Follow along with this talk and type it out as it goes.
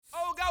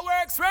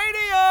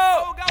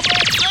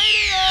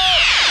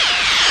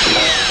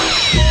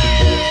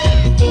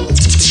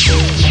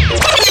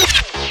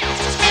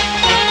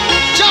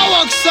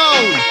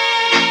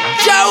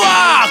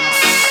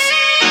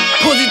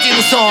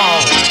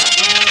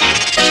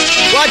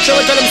watch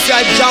out tell them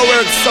say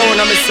Ogaworks sound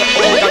and me say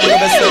oh God, you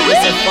me say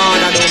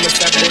fan and me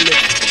say bullet.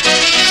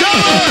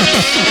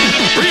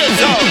 Real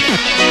sound,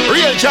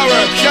 real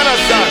Ogaworks, you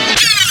understand?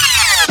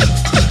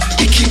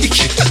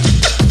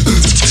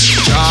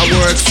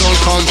 Ogaworks don't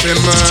come to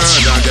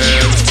murder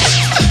them.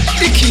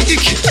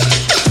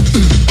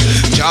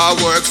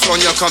 Ogaworks on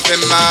your come to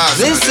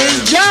murder. This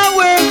is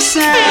Ogaworks.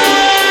 You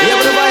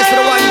have the voice for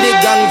the one big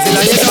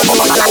gangzilla. You don't know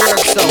what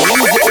Ogaworks sound.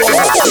 Easy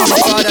over, easy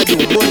father do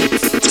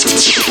bullets.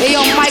 Hey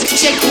yo, mic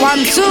check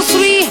 1, 2,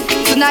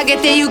 3. So now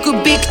get there you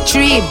could big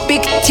tree,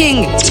 big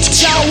thing.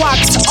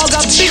 Ogaworks,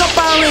 Oga big up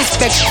and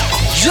respect.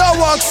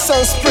 Ogaworks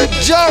sound spread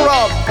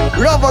J-Rock,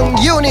 love and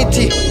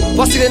unity.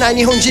 忘れない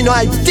日本人の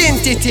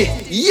identity.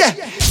 Yeah,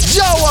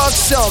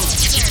 Ogaworks sound.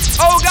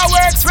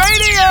 Ogaworks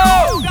Radio.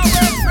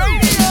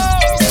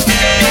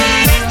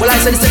 Well, I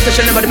said the sector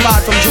shall never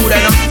depart from Judah,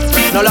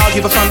 no law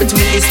give a from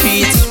between his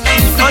feet.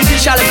 Until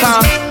shall it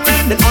come.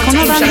 こ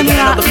の番組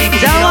は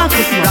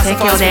Ogaworksの提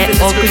供で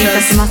お送りい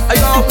たします。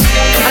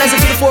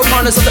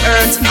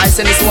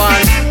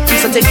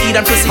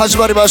始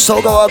まりました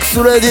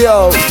Ogaworks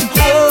Radio。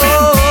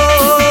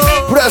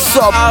プレ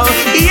スアップ、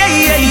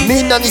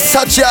みんなに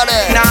幸あれ。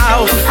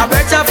Now, a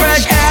breath of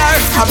fresh air,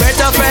 a breath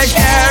of fresh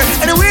air.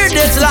 In the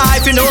weirdest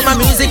life, you know my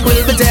music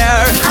will be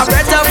there. A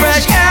breath of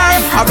fresh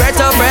air, a breath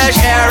of fresh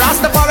air.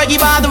 Rastafari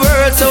give all the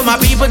world, so my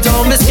people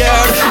don't be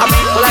scared.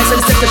 Well, I said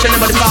the sector shall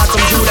never depart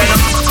from Judah.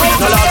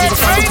 No law give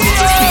a from between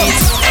his feet.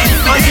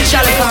 Until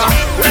shall it come,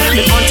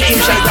 unto him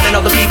shall God and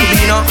other people be,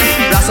 you know.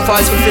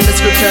 Rastafari fulfill the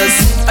scriptures.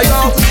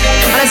 Ayo,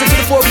 and I said to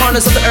the four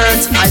corners of the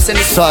earth, I send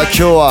it. さあ今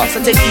日はSo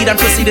take heed and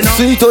proceed, you know.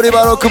 スイートリ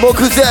バーロック目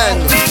前。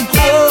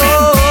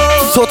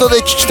外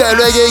で聴きたい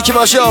レゲエ行き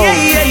ましょう。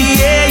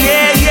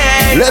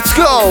Let's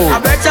go! A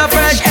breath of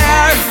fresh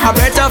air, a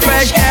breath of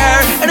fresh air.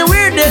 In the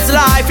weirdest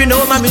life, you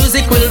know my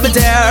music will be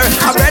there.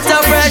 A breath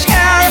of fresh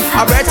air,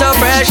 a breath of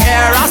fresh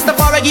air.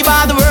 Rastafari give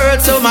all the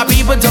world, so my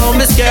people don't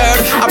be scared.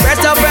 A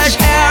breath of fresh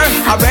air,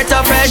 a breath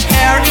of fresh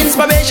air.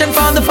 Inspiration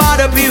from the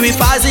Father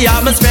purifies the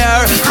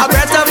atmosphere. A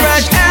breath of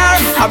fresh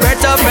air, a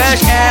breath of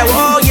fresh air.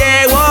 Whoa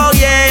yeah,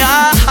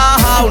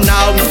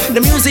 now.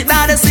 The music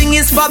that I sing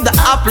is for the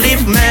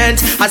upliftment.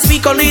 I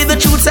speak only the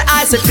truth, say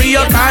I say free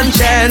your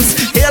conscience.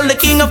 Hail the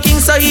King of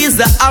Kings, so he's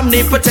the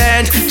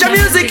omnipotent. Your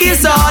music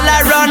is all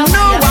I run,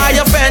 no why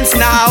offense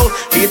now.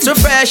 It's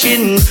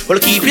refreshing, will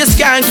keep you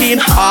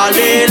skanking all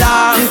day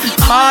long,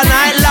 all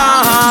night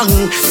long.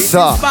 It's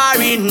さあ、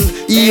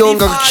いい音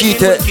楽聴い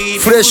て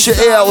フレッシ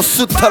ュエアを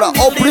吸ったらオ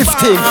プリフ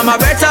ティング。 A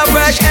breath of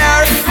fresh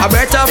air, a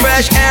breath of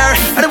fresh air.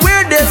 And the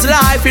weirdest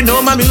life, you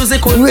know my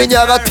music will 上に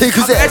上がってい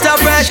くぜ。 A breath of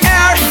fresh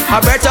air, a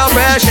breath of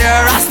fresh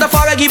air.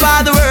 Rastafari give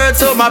all the words,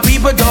 so my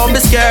people don't be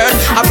scared.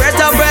 A breath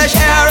of fresh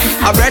air,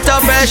 a breath of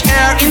fresh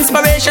air.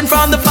 Inspiration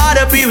from the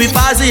Father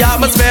purifies the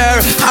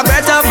atmosphere. A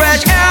breath of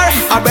fresh air,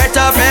 a breath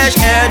of fresh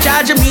air.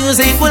 Judge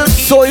music will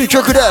keep そういう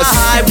曲です。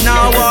 alive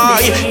now,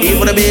 boy.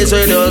 Even the bass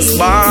will just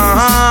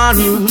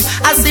burn.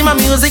 I see my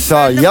music.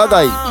 さあ野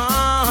外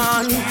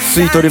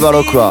スイートリバー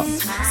ロックは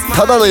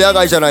ただの野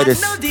外じゃないで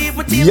す。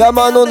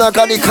山の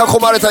中に囲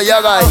まれた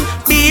野外。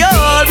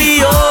 Behold,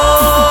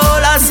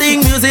 behold, I sing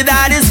music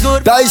that is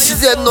good. 大自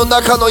然の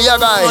中の野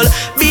外。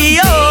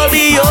 Behold,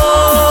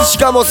 behold. し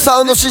かもサ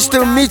ウンドシステ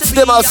ム3つ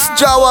出ます。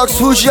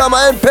Ogaworks藤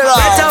山エンペラ A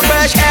breath ー。 of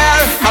fresh air,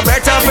 a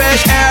breath of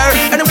fresh air.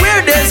 And the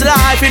weirdest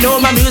life, you know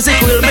my music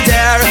will be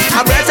there.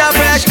 A breath of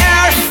fresh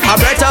air, a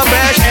breath of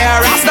fresh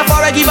air.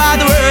 Rastafari give all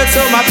the words,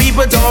 so my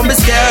people don't be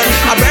scared.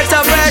 A breath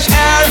of fresh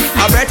air,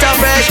 a breath of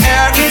fresh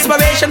air.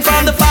 Inspiration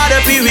from the Father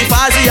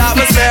purifies the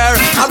atmosphere.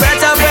 A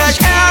breath of fresh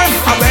air,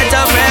 a breath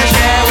of fresh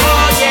air.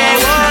 Oh yeah,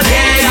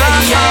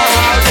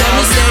 Let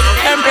me say,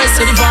 Empress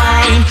to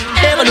divine,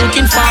 ever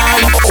looking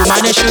fine.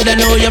 Woman, you shoulda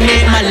know you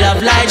make my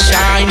love light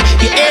shine.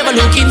 You ever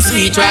looking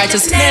sweet,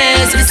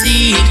 righteousness is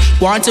seek.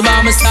 Want to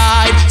by my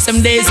side,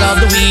 some days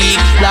of the week.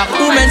 Black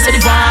woman so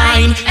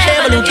divine,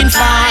 ever looking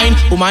fine.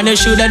 Woman, you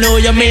shoulda know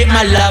you make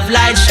my love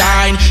light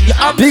shine. You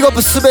Big up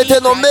すべて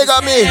の女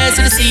神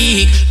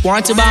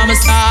Want to by my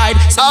side,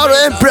 Our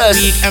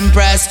Empress.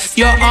 Empress,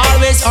 you're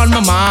always on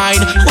my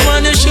mind.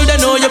 Woman, you shoulda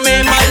know you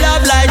make my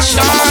love light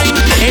shine.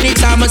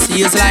 Anytime I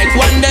see it's like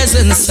wonders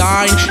and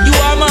sign. You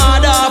are my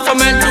mother for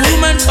men to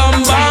woman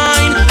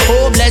combine.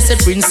 Oh blessed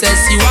princess,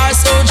 you are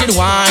so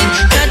genuine.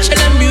 Natural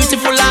and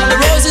beautiful like the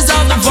roses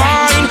on the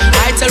vine.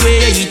 I tell where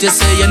you eat, you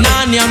say you're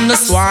none, I'm the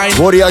swine.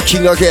 Warrior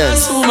King again.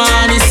 This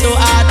woman is so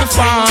hard to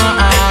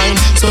find.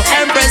 So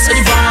Empress so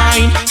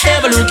divine,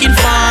 ever looking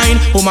fine.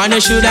 Woman,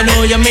 you shoulda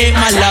know you make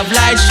my love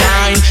light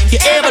shine. You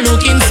ever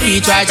looking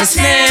sweet,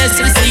 righteousness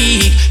to the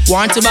seek.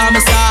 Want to by my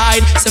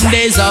side, some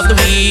days of the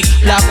week.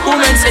 Black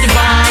woman so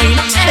divine,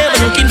 ever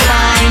looking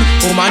fine.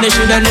 Woman, you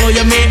shoulda know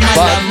you make my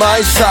By love my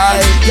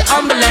side. Your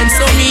ambulance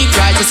so meek,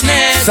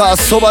 righteousness. さあ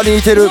そばに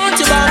いてる Want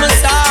to by my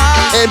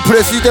side. エンプ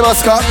レスいてま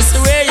すか？ Just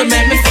the way you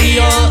make me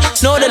feel.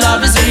 Know the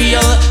love is real.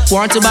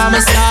 Want to by my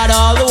side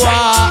all the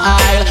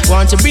while.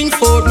 Want to bring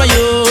forth my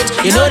youth.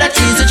 You know that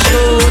is the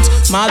truth.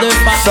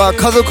 Motherfucker. さあ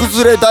家族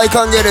連れ大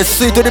歓迎です。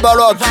スイートリバー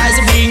ロック。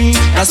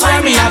 That's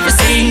why me have to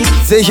sing.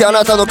 ぜひあ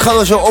なたの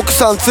彼女奥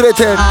さん連れ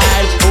て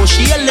Oh,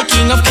 she is the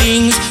king of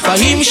kings. For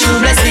him show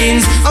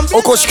blessings. I'm お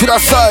越しくだ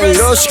さい。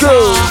よろしく。 so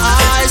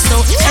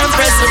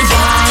empress so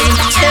divine.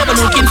 Ever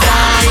looking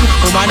fine.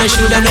 Woman, you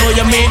shoulda know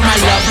you make my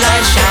love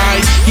light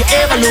shine. You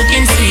ever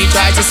looking sweet,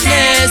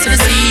 righteousness to the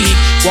sea.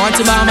 Want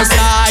to by my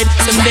side,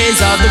 some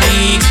days of the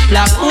week.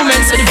 Black woman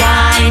so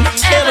divine.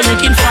 Ever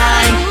looking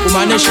fine.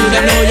 Woman, you shoulda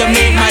know you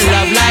make my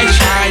love light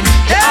shine.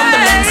 I'm the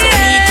land so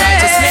weak,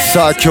 righteousness.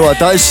 さあ今日は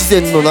大自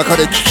然の中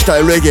で聴きた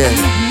いレゲエ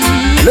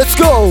Let's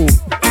go!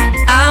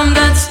 I'm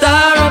that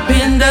star up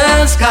in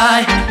the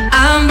sky.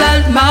 I'm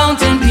that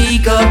mountain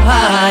peak up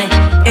high.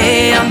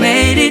 Hey, I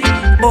made it.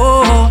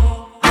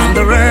 Oh, I'm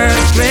the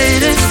world's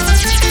greatest.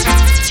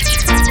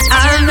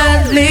 I'm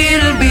that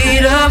little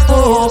bit of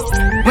hope.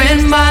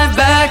 When my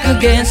back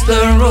against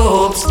the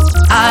ropes,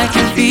 I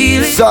can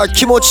feel it. さあ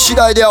気持ち次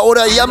第では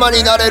俺は山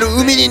になれる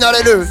海にな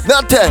れる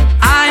なんて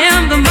I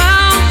am the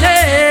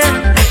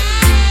mountain.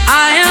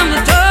 I am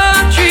the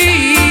tall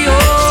tree.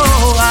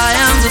 Oh, I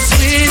am the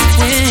swift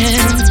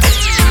wind.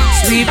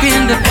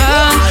 Sweeping the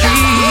country.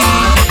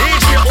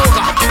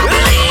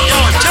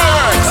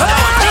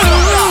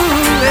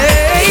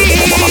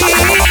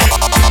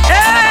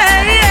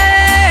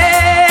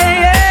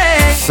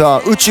 Hey. さ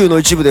あ宇宙の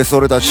一部です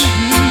俺たち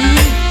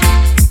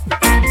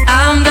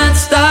I'm that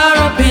star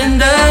up in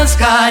the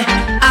sky.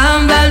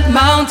 I'm that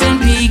mountain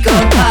peak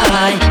up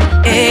high.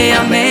 Hey,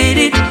 I made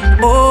it.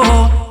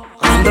 Oh,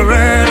 I'm the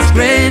world's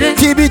greatest.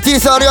 TBT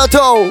さんありがと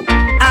う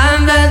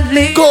I'm that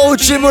little Go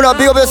内村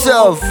Big up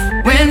yourself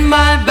When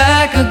my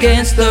back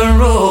against the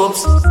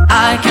ropes,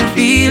 I can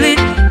feel it.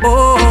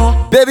 Oh,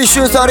 ベビーシ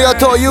ューさんありが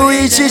とう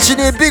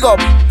U112 Big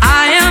up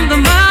I am the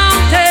mountain.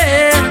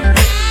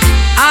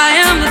 I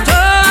am the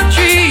tall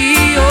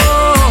tree.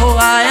 Oh,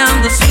 I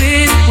am the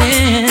swift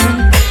wind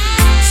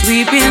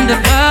sweeping the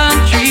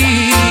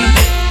country.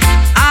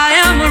 I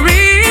am a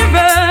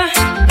river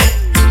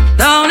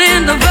down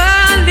in the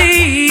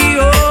valley.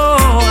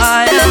 Oh,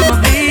 I am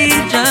a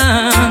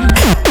vision.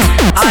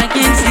 I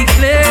can see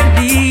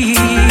clearly.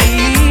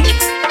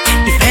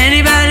 If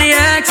anybody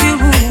asks you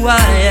who I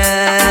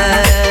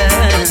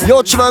am. よ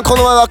っちまんこ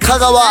の前は香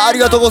川あり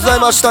がとうござい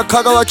ました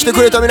香川来て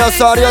くれた皆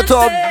さんありがとう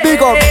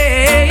Big up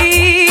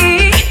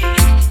Hey,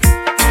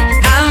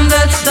 I'm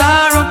that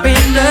star up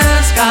in the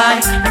sky.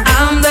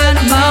 I'm that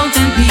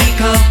mountain peak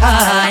up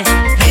high.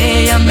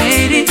 Hey, I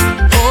made it.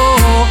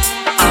 Oh,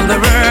 I'm the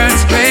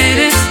world's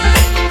greatest.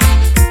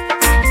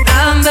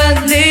 I'm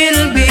that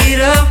little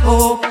bit of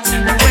hope.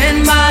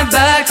 When my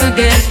back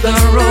against the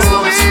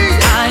ropes,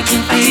 I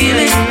can feel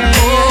it.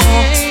 Oh,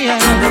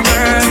 I'm the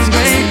world's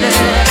greatest.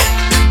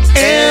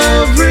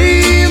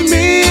 Every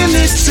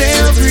minute,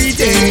 every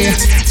day,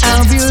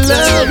 I'll be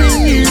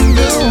loving you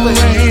the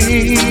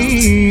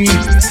way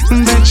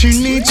that you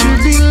need to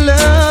be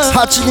loved.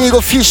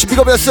 825 Fish Big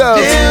up yourself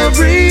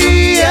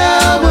Every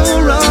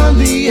hour on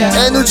the hour,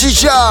 NG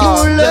じゃ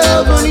more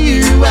love on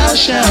you I'll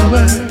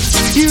shower.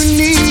 You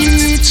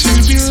need to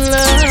be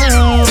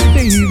loved,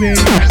 baby.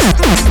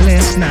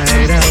 Last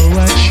night I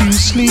watched you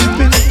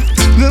sleeping,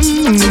 the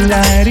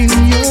moonlight in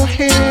your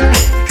hair.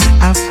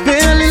 I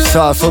fell in love.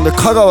 さあそんで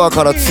香川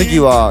から次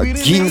は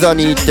銀座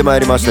に行ってま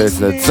いりましたです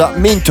ねザ・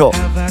ミント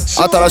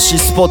新しい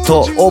スポッ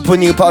トオープ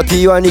ニングパーティ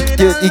ー祝いに行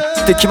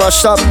ってきま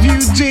した You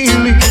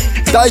daily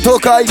大東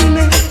海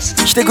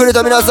来てくれ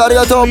た皆さんあり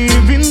がとう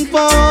living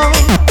for.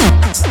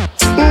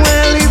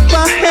 Well, if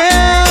I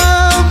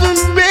have a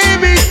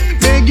baby,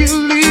 beg you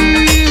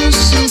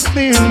listen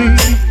clearly.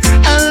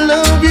 I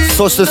love you.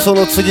 そしてそ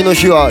の次の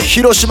日は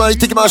広島行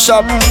ってきまし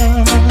た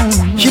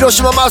広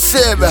島マッシ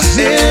ブ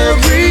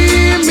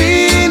Every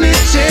minute,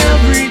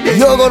 every day,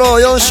 ヨゴの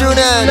4周年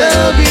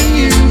loving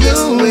you the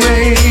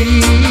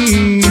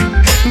way.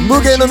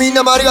 無限のみん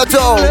なもありがと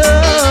う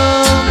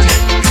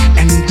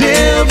And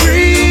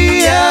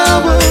every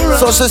hour,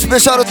 そしてスペ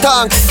シャル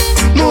タンクス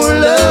more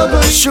love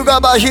on シュガ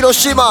ーバー広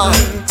島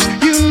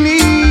you.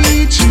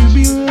 Need to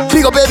be loved,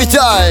 ビゴベイビー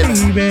タイム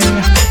baby.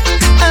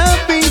 I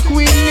think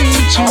we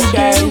need to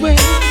get away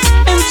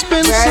and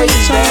spend some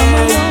time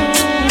alone.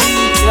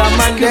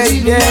 Cause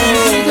even though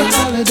it's a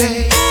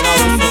holiday,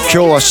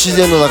 今日は自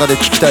然の中で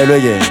聴きたい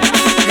レゲエ Girl,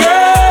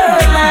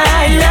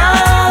 my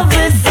love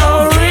is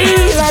so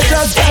real. I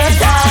just can't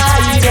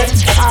hide it.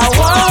 I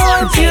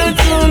want you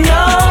to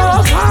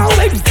know how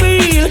it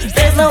feels.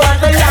 There's no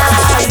other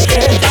like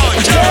it.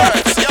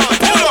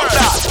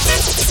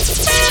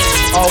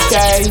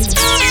 Okay,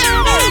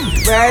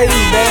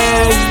 baby,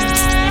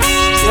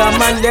 you're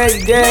my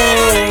lady.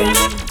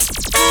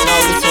 Now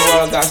listen what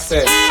I got to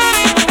say.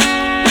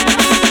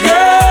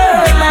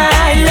 Girl,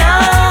 my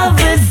love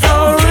is so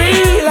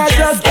real. I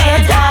just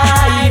can't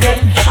hide it.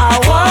 I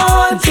want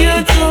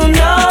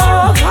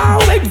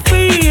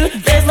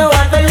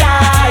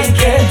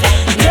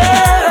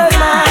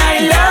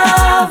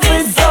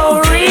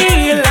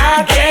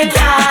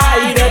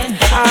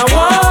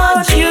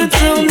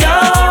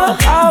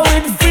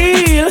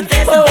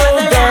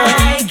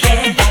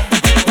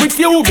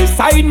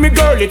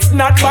it's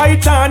not by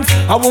chance.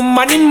 A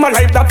woman in my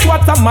life, that's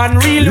what a man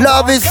really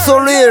Love is so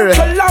real.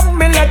 To love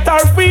me, let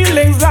her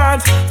feelings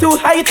dance. To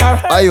hate her,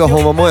 愛は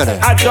ほんまもんやね。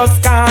 I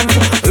just can't.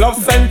 Love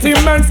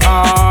sentiments,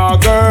 ah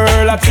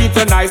girl, I treat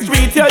you nice,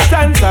 treat you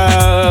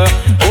gentle.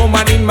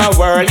 Woman in my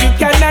world, you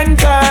can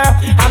enter.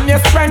 I'm your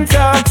strength,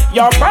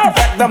 you're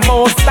perfect, the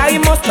most I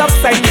must have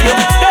sent you.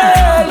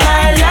 Girl,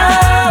 my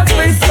love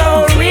is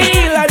so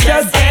real, I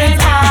just can't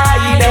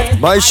hide it.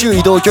 毎週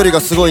移動距離が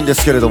すごいんで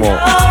すけれども、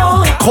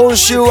今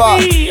週は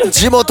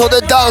地元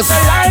でダンス。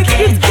 Like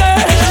it, girl,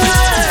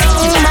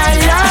 my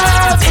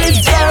love is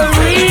so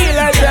real,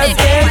 I just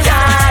can't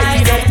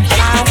hide it.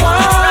 I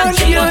want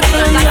you to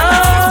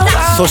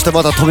know. そして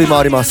また飛び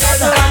回ります。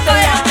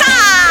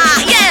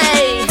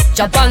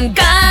ジャパン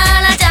か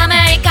らジャ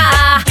メイカ、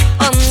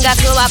音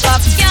楽は国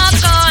境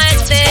越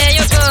えて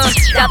ゆく。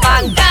ジャパ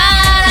ンか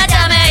らジ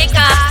ャメイカ、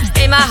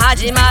今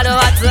始まる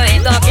熱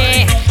い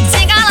時。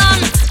シガロン、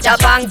ジャ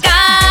パンか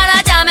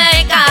らジャ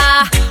メイカ、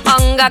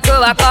音楽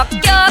は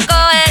国境越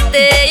え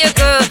てゆく。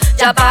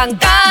ジャパン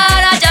か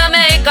らジャ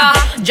メイカ、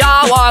ジ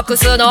ャワーク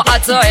スの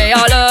熱い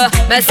夜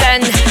目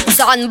線。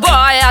サンボイ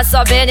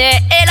遊びにい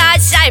らっ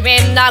しゃい、み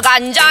んなガ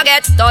ンジャ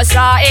ゲット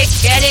さ一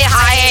気に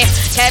ハイ。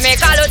ケミ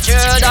カル中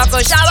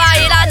毒者は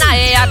いらな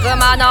い、悪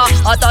魔の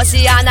落と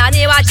し穴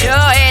には注意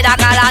だ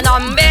から、の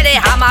んびり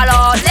ハマ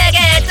ろうレゲ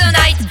エトゥ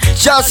ナイト。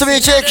ジャスミ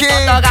ンチェキン、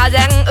音が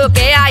全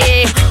受け合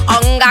い、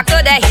音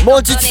楽で一つ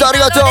もちつさんあり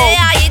がとう。出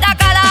会いだ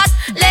から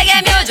レゲ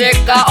エミュージッ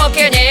クがお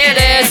気に入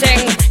り。シ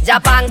ンジャ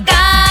パンか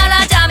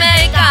らジャ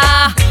メイ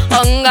カ、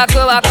音楽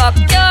は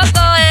国境越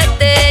え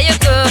てゆ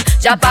く。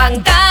ジャパン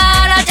か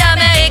らジャ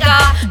メイ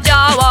カ、ジ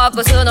ャワー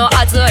クスの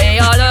熱い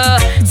夜。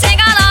シ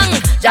ガロ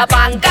ン、ジャ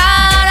パンか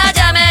らジ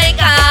ャメイ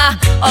カ、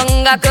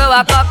音楽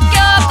は国境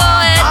越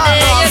え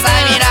てゆく。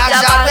ジ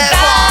ャパンか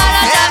ら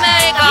ジャメ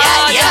イカ、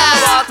ジャ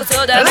ワークス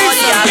で盛り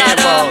上が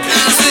る。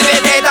全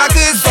て託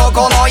すそ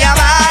この山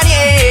に、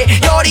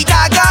より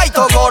高い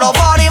ところボ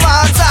リ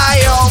漫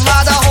才よ。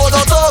まだほど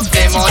遠く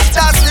てもひ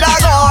たすら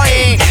強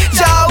引。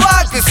ジャ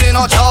ワックス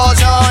の頂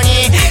上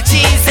に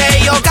人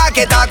生をか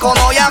けたこ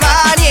の山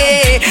に、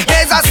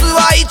目指す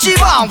は一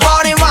番ボ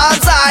リ漫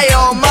才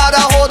よ。まだ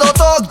ほど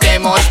遠くて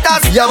もひた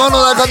すら山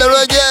の中でレ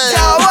ゲエ。ジャ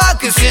ワッ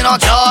クスの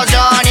頂上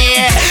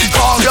に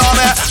コンフロム、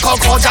こ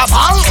こジャ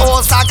パン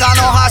大阪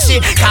の端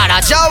か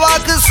らジャワッ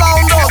クサ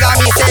ウンドが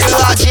見せる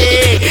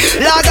味。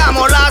ラガ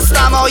もラス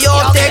タも寄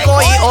って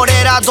こい、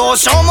俺らどう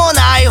しようも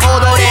ないほ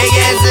どレゲ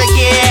エ好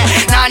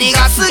き。何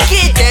が好き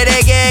って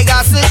レゲエが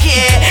好き、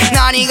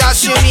何が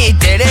趣味っ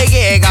てレ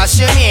ゲエが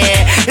趣味。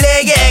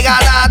レゲエが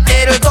鳴っ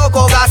てると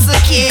こが好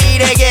き、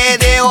レゲエ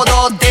で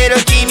踊って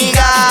る君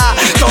が。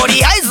と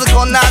りあえず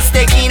こんな素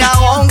敵な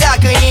音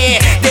楽に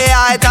出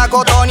会えた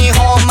ことに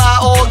ほんま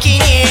大き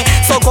に。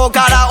そこ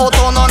から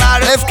音の鳴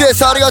る FK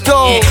さんありが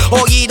と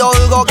う。おぎど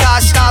動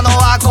かしたの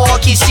は好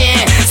奇心。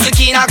好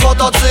きなこ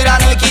と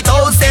貫き通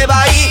せ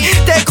ばいい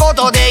ってこ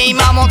とで、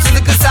今も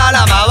続く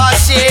皿回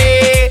し。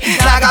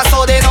長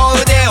袖の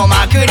腕を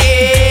まくり、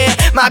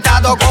また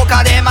どこ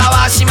かで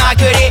回しまく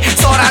り。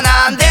そら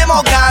なんで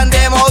もかん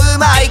でもう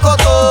まいこ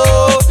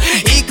と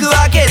いく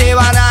わけで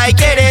はない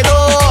けれど、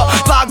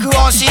爆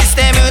音シス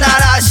テム鳴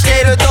らし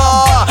てると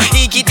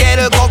生きて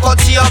る心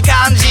地を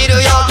感じ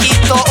るよ。き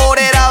っと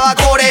俺らは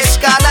これし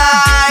かな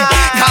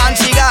い、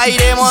勘違い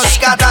でも仕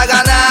方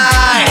がな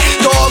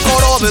い。どう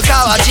転ぶ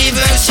かは自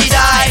分次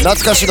第。懐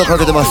かしいのか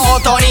けてます。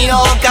音に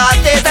乗っかっ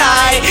て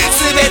たい、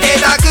全て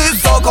託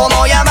すそこ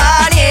の山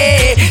に、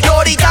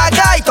より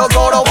高いと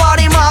ころ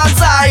割り漫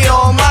才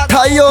を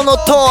太陽の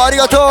塔あり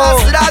がと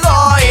う。すら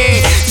ご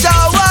いジャ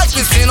ワッ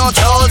クスの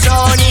頂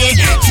上に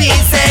人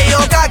生を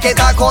かけ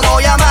たこの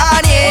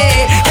山に、目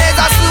指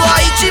すは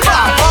一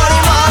番割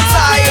り漫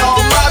才を。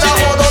まだ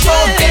ほど遠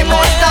くても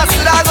ひたす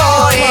ら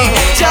ごい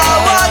ジャワ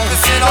ック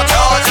スの頂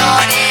上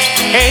に。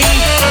 Hey,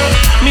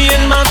 me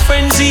and my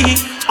friend Z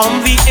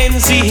on the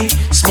NZ,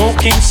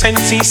 smoking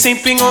Sensi,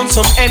 sipping on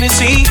some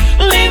Hennessy,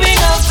 living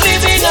up,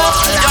 living up.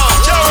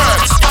 Yo,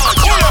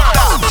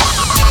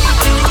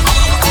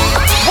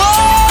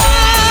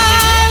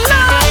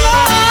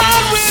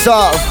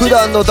 さあ普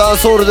段のダン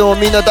スホールでも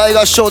みんな大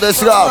合唱で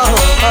すが、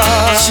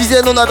自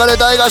然の中で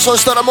大合唱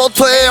したらもっ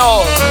とええ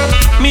よ。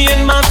 Me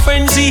and my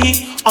friend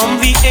Z on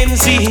the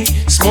NZ,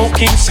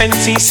 smoking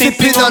Sensi,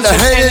 sipping on some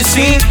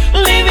Hennessy,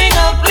 living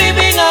up,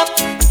 living up.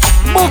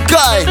 もう一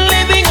回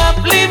Living up,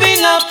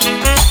 living up.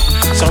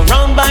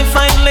 Surrounded by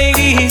fine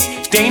ladies,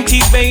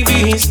 dainty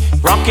babies,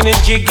 rocking and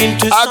jigging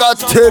to 上がっ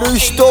てる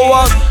人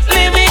は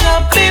living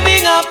up,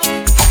 living up,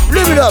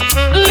 Live it up.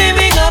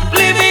 living up,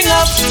 living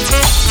up.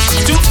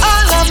 To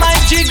all of my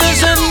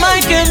jiggers and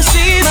my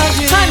MCs,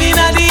 hand in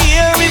the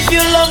air if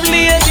you love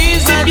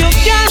ladies. If you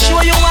can't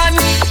show you one,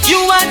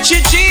 you want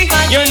chichi.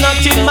 You're not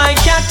in my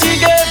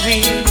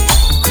category.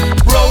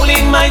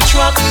 Rolling my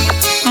truck,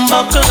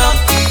 buckle up.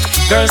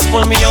 Girls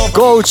pull me over.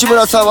 ゴー内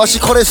村さん、わし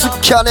これ好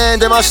きやねん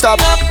出ました。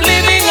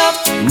 Living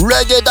up,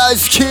 レゲエ大好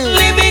き。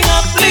 living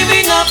up,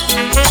 living up.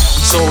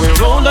 So we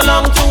rolled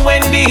along to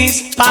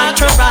Wendy's, parked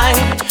her ride.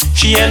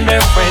 She and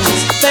her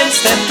friends then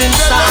stepped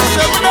inside.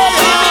 Living up,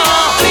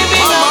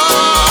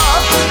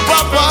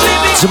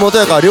 地元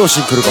やから両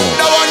親来るかも。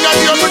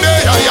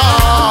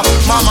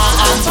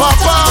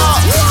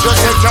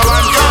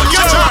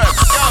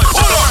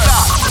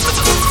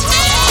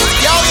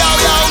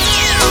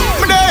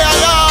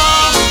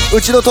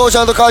うちの父ち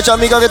ゃんと母ちゃん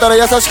見かけたら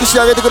優しくし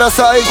てあげてくだ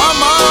さい。スイ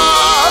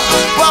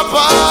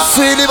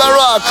ーリバーロ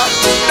ック。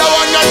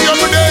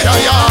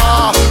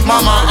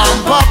Mama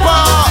and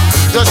Papa,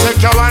 just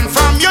take your hand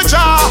from your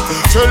jaw.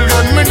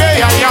 Children, me there,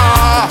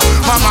 yeah.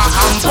 Mama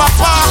and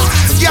Papa,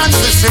 can't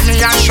see me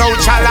and shout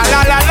cha la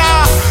la la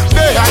la.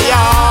 There,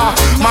 yeah.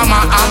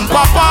 Mama and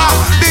Papa,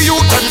 the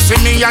youth them see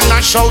me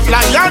and shout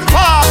lion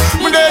paw.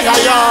 Me there,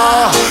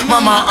 yeah.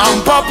 Mama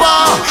and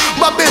Papa,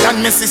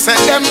 Babylon missy say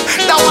them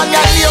that one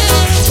ya live.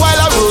 While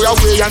I roll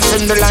away and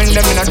send the line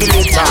them in a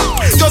deleter.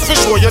 Just to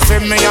show you say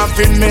me have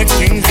been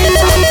making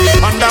better.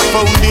 On the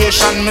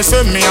foundation me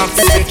say me have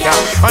to take ya.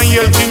 And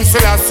yell King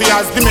Selassie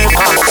as the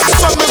maker.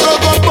 So me go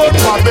burn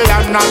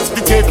Babylon as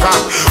the taker.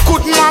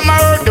 Couldn't mama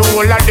hurt the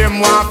whole of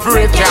them want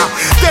break ya.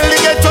 Tell the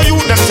ghetto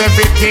you them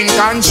everything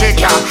can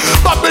shake ya.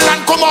 Babylon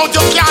come out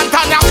you can't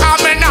and you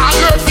come in and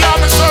girl ya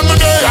me say me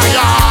there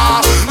ya.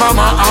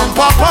 Mama and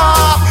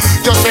Papa,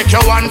 just take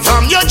your one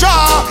from your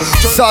jaw.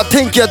 さあ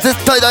天気は絶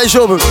対大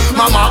丈夫。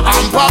 Mama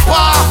and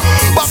Papa,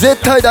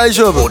 絶対大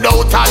丈夫。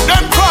 without a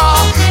them car.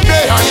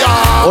 There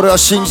ya. 俺は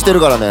信じてる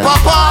からね。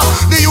 Papa,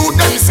 the youth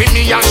them see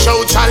me and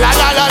shout cha la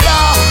la la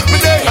la. Me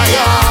there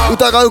ya.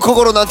 疑う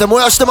心なんて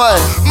燃やしてまえ。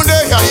 Me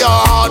there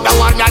ya. That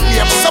one that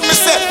name so me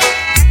say.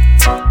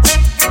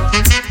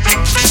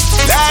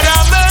 Lord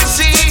have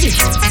mercy.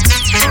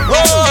 Oh,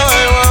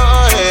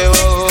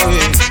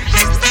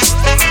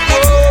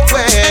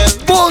 well.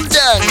 Boom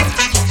down.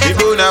 We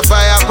burn a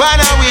fire upon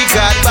a we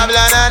got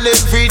Babylon and the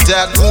free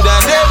talk could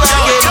have never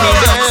get me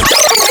down.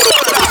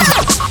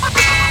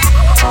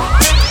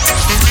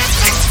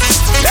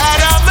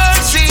 Lord have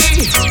mercy.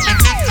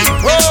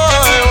 Oh,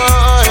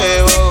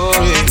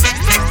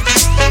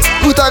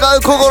 疑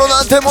う心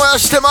なんて燃や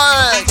してま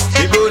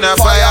え。 we burn a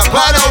fire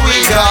upon a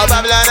we got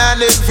Babylon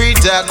and the free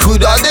talk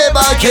could have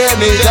never get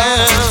me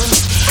down.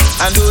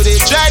 And though they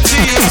try to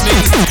use me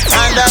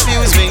and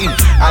abuse me,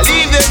 I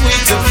leave them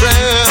with a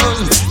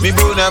frown. Me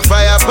burn a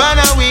fire upon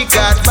a weak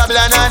heart,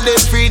 Babylon and the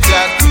free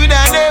talk could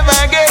have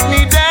never get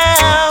me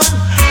down.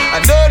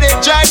 And though they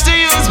try to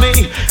use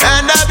me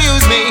and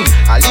abuse me,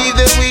 I leave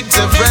them with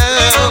a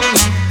frown.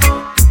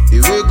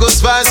 The work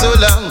goes for so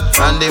long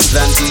on them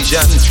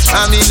plantation,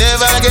 and me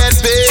never get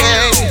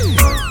paid.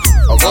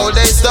 Of all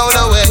they stole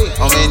away,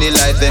 how many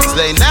life them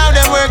slay? Now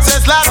them works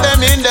and slap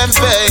them in them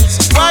face.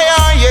 Why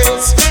are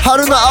yes?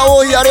 春の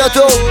青いありが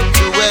とう。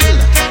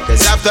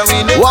 Cause after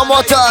we know One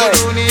more time.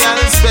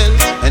 Spell,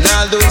 and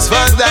all those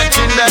fans that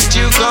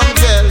you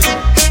compel.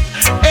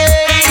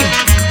 Hey,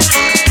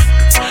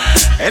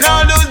 and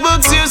all those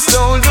books you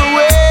stole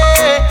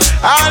away,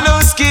 all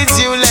those kids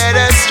you led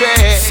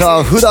astray. さ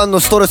あ普段の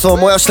ストレスを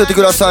燃やしてて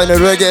くださいね。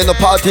レゲエの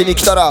パーティーに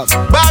来たら。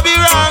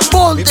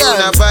 Babylon, we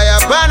burn a fire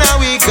upon a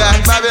weak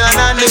heart. Babylon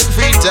and the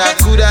free talk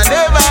could have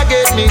never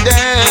get me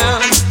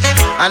down.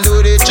 And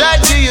though they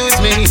tried to use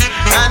me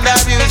and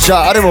abuse. じ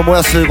ゃああれも燃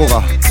やしていこう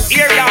か。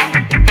 Here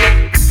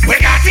we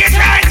got it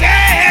right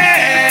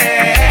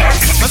there.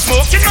 I'm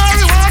smoking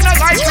marijuana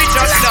like we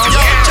just down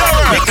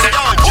here.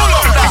 Pull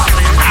up that.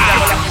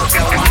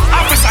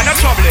 Officer, no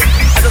trouble.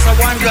 I just have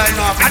one drive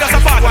now. I just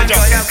have one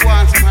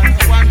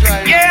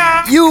drive.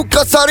 Yeah. You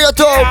guysありが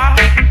とう。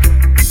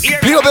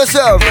Pick up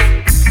yourself.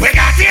 We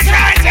got it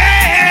right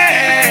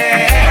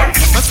there.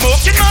 I'm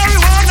smoking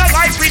marijuana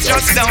like we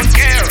just don't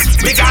care.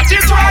 We got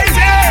it right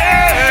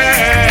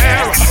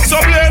there. So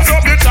blaze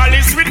up the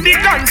chalice with the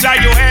ganja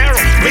you hear.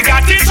 We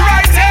got it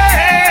right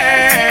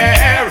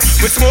there.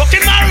 We're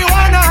smoking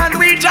marijuana and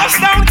we just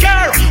don't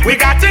care. We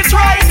got it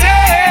right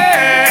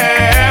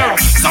there.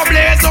 So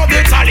blaze up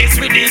the chalice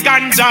with the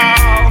ganja.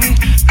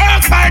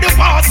 Herbs by the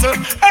parcel,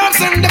 herbs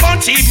in the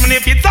bunch. Even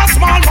if it's a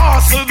small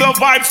morsel, the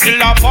vibe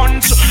still a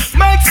punch.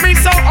 Makes me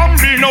so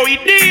humble, no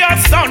idiot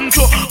stunt.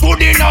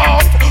 Good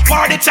enough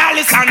for the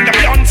chalice and the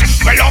blunt.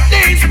 Well up the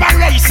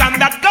inspiration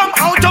that come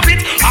out of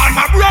it. All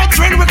my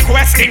brethren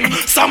requesting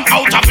some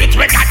out of it.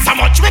 We got so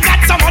much,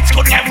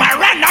 could never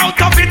run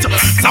out of it.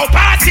 So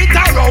pass it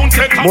around,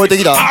 take a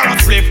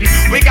flip.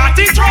 We got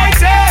it right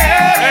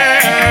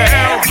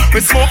there. We're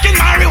smoking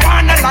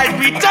marijuana like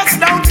we just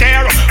don't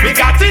care. We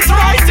got it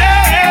right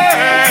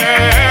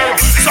there.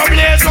 So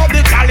blaze up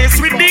the chalice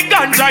with the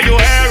ganja you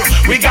hear.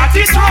 We got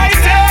it right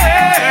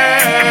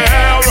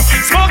there.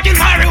 Smoking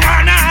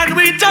marijuana and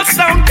we just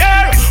don't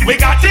care. We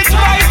got it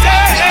right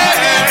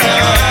there.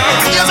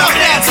 So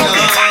blaze up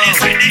the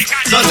chalice with the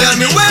ganja. So tell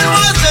me when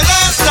was the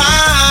last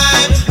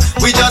time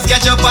we just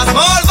catch up a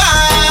small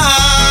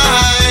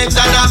vibes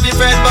and happy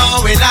friend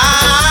Bowie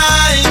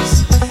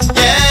lives?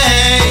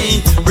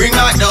 Yeah, bring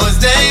back those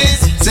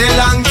days. Say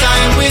long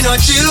time we no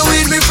chill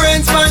with me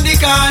friends from the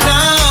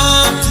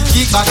corner.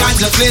 Kick back and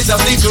just play some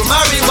little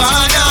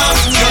marijuana.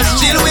 Just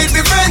chill with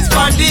me friends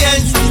from the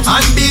ends.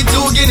 And be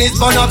 2 Guinness,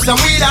 burn up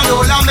some weed and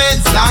all the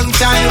meds. Long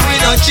time we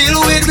no chill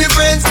with me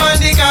friends from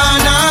the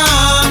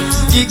corner.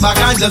 kick back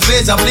and just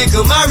raise up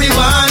little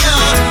marijuana.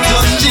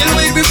 Just chill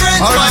with me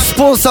friends. ス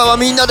ポンサーは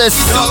みんなです。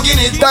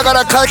だか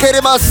らかけ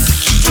れます。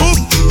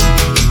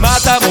ま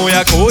たも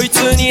やこい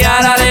つにや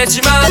られ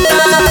ちまっ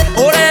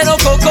た。俺の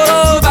心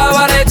奪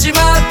われち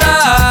まっ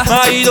た。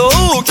毎度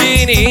大き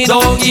に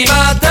どぎ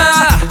まっ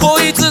た。こ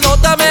いつの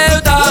ため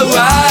歌う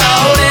わ。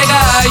俺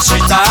が愛し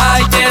た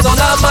相手の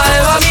名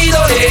前は緑。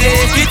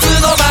いつ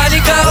の間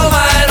にかお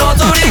前の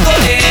虜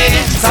に。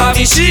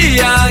寂しい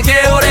やんけ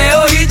俺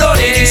を一人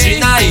にし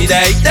ない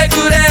でいて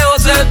くれよ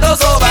ずっと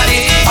そば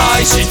に。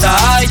愛した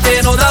相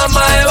手の名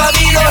前は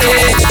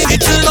緑。い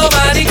つの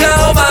間に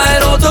かお前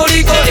の虜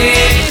に。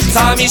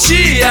寂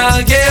しいや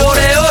んけ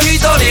俺を一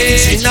人に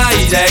しな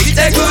いでい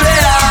てくれや。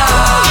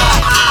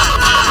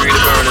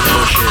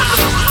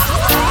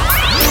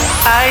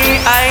I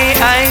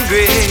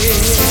agree.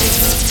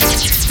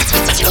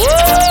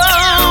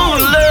 Oh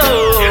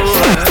Lord,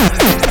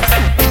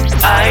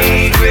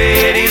 I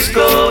agree is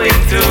going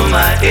through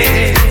my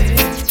head,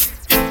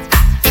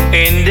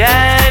 and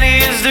that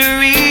is the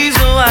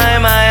reason why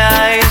my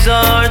eyes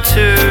are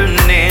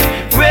turning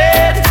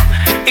red.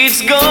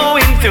 It's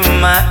going through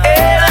my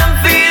head.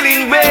 I'm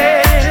feeling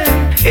red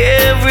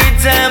every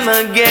time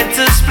I get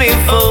to split.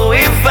 Oh,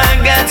 if I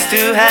got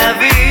to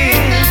have it,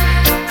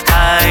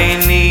 I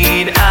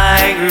need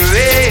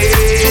I-grade.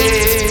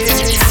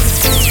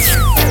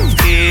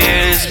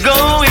 It's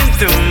going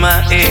through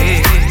my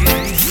head.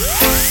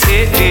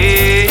 It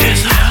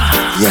is.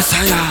 Yes,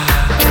 I am.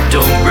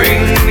 Don't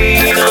bring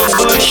me no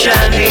bush,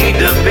 I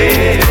need a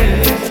bed.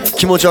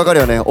 気持ちわかる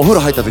よね。お風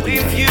呂入った時に。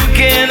If you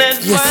cannot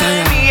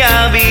find me,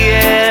 I'll be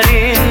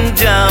heading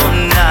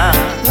down now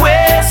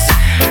west.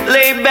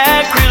 Lay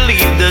back,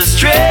 relieve the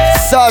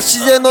stress. さあ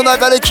自然の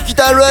中で聴き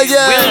たいレゲエ。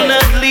 We'll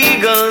not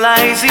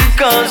legalize it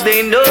cause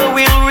they know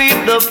we'll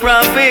reap the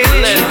profit.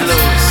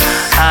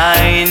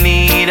 I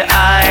need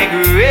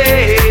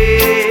I-grade.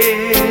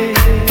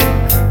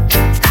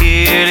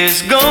 It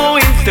is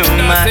going through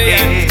my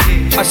head.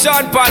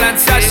 Sean Paul and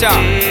Sasha,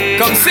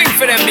 come sing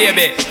for them,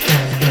 baby.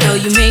 Though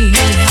you make me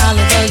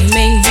holler, though you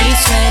make me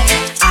sweat,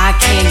 I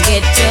can't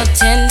get your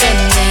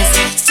tenderness.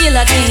 Still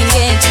I can't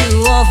get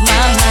you off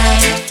my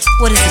mind.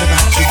 What is it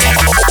about you?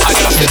 I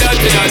love the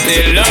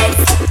dirty love.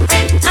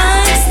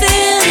 I'm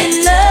still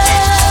in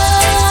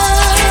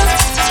love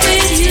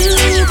with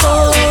you,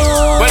 boy.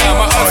 Well, I'm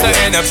a hustler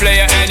and a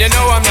player, and you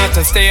know I'm not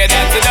a stayer.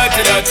 That's the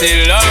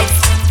dirty love.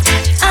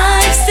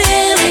 I'm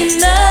still in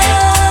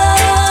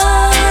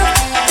love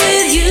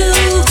with you,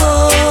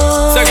 boy.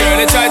 So girl,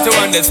 they try to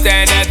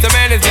understand that a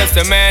man is just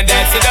a man.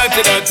 That's the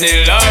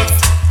dirty love.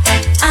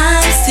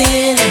 I'm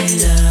still in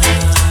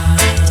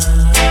love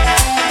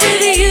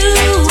with you,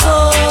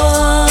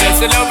 boy. That's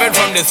the loving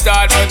from the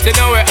start, but you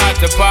know we're at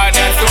the part.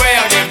 That's the way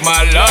I give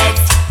my love.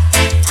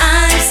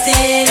 I'm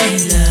still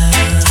in love.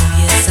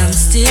 Yes, I'm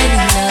still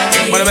in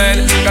love. What a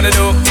man gotta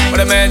do, what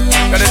a man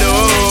gotta do.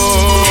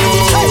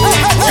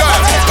 Girl,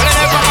 but I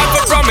never have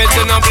a promise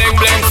and I'm bling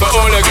bling for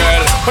all a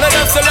girl. But I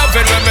just love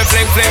it when me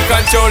fling fling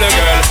control a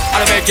girl.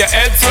 And I make your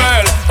head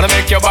swirl, and I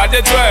make your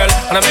body twirl,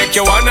 and I make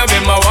you wanna be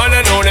my one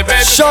and only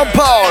baby. Sean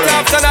Paul.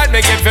 After that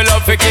make you feel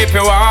love to keep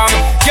you warm.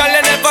 Girl,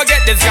 you never get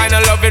this kind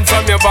of loving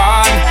from your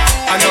bond.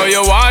 I know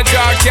you want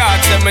your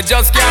cats and me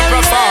just can't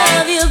perform.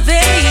 I love you,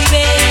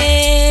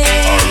 baby.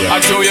 I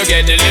know you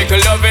get the little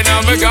loving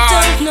of a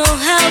God. You don't know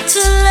how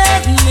to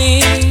love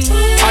me.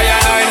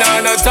 I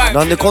know no time.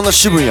 なんでこんな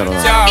渋いんやろ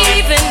な。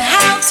 Even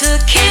how to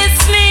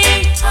kiss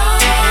me.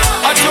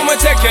 I do me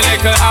take your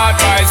little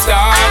advice, dog.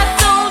 I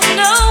don't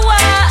know why.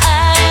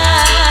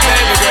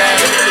 Baby girl,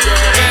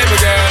 baby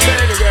girl,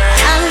 baby girl.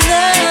 I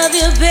love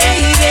you,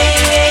 baby.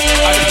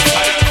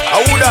 I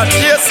would have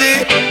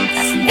Jesse.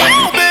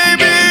 Wow,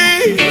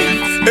 baby.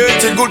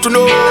 Ain't it good to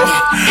know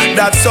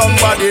that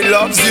somebody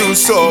loves you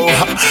so?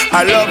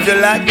 I love you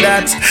like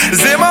that.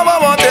 Say mama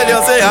won't tell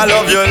you, say I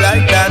love you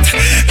like that.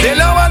 They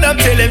don't wanna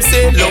tell him,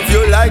 say love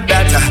you like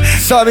that.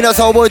 さあ皆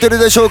さん覚えてる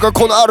でしょうか。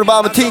このアル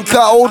バム Tinker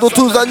Old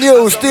to the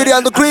New Steely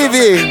and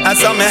Creevy. And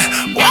some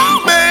wow,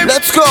 baby.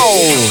 Let's go.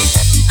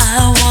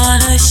 I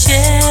wanna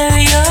share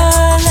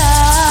your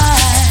life.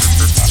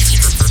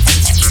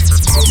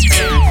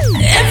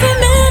 Every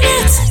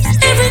minute,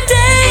 every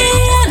day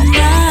and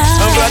night.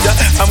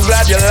 I'm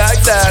glad you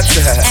like that.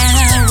 And I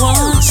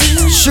want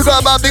you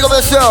Sugar Man, big up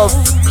yourself.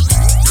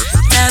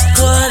 that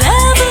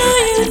whatever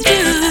you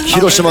do.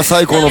 広島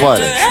最高のバー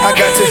で。I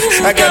got you,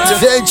 I got you.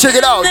 Then check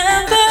it out. Someone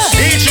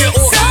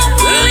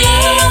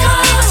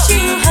loves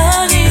you,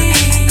 honey.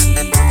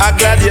 I'm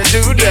glad you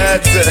do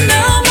that.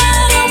 No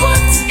matter what,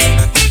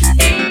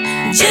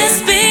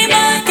 just be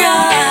my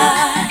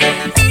guy.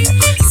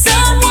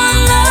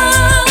 Someone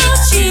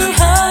loves you,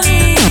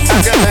 honey.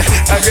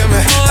 I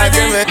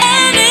give me.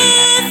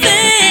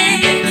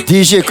 Anything.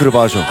 DJ 来る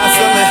バージョン。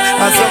I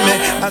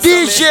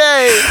DJ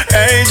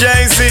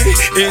AJC,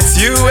 it's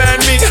you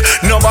and me.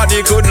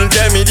 Nobody couldn't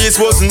tell me this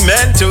wasn't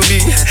meant to be.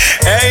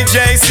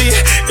 AJC,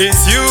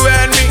 it's you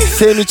and me.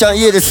 セミちゃん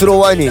家でスロー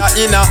ワイニング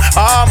In a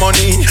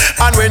harmony.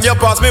 And when you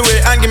pass me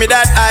way and give me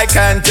that eye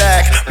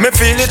contact, me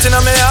feel it in my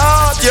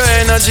heart. Your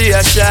energy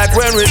a shock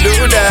when we do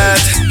that.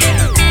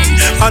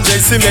 And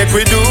JC make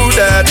we do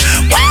that.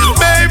 Wow,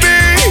 baby.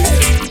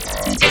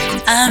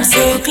 I'm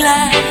so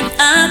glad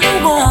I'm the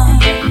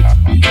one.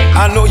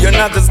 I know you're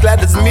not as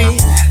glad as me.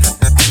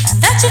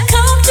 That you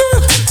come to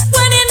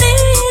when you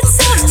need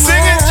someone.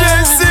 Sing it,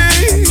 JC.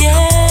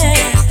 Yeah,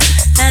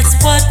 that's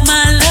what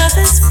my love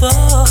is for.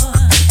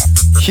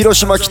 広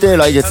島来て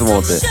来月も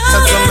って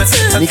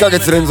2ヶ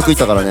月連続行っ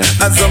たからね。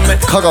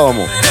香川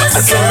も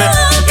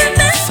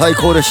最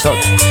高でした。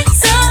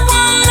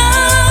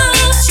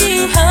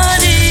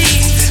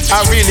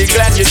 I'm really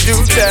glad you do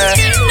that.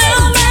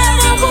 No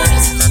matter what,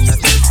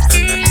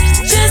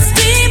 just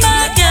be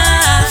my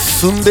guy.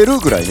 住んでる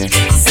ぐらいね。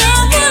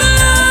 Someone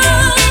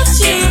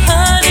loves you,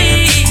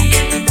 honey,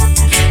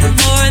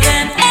 more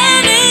than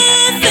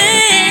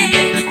anything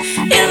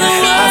in the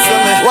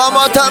world. One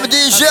more time,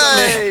 DJ.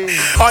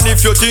 And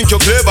if you think you're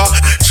clever,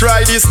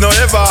 try this no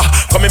ever.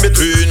 Come in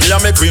between me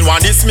and my queen,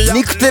 one this me.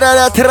 ニクテラ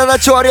ラテララ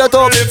チョありが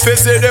とう。 If you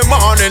say the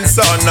morning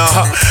sun,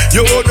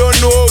 you don't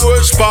know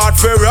which part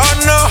for run.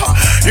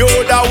 You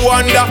would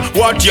wonder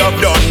what you've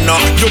done.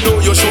 You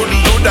know you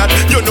shouldn't do that.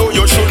 You know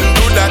you shouldn't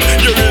do that.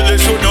 You really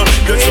shouldn't.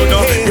 You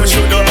shouldn't. You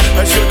shouldn't.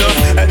 I shouldn't.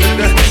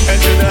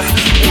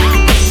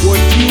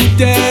 Would you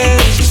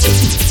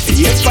dance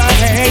if I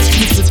asked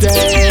you to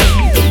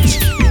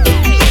dance?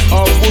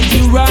 Or would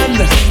you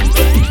run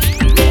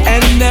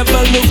and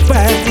never look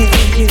back?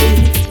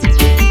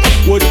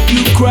 Would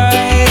you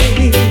cry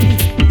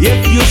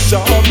if you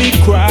saw me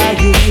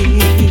crying?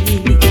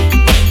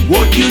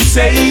 Would you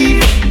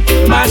save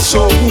my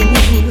soul?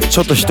 ち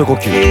ょっと一呼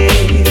吸。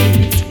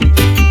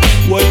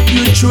 Would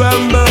you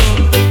tremble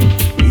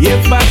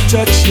if I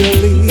touch your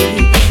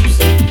lips?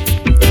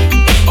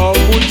 Or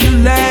would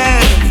you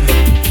laugh?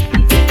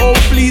 Oh,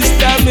 please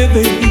tell me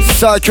this.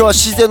 さあ今日は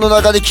自然の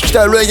中で聴き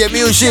たいレゲエミ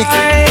ュージック。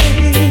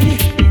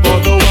 For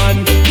the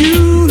one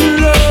you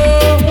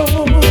love,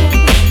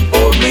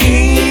 hold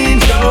me in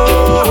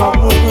your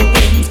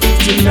arms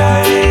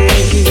tonight.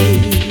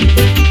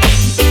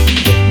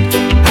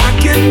 I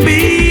can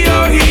be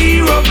your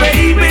hero,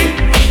 baby.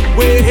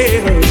 Well,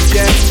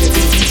 yes.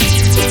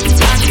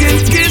 I can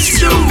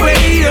kiss away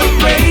your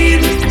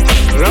pain,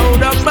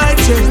 round up my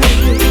chest.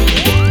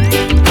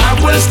 I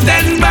will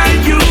stand by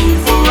you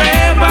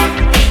forever.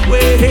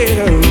 Well,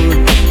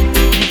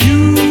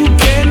 you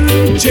can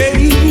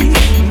take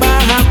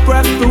my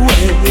breath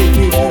away.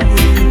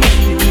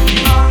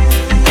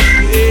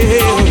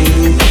 Yeah.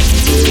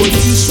 Would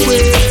you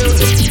swear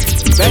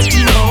that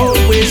you'll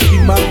always be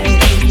mine?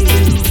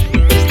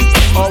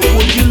 Or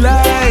would you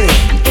lie?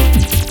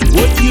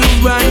 Would you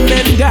run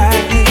and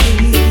die?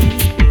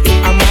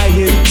 Am I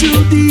in too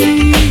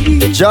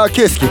deep? じゃあ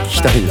ケースケ聞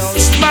きたいで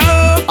す。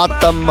あっ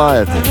たんま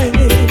やて。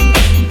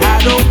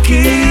 I don't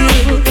care,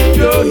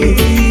 you're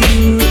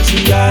here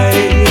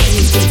tonight.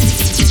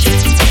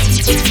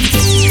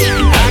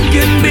 I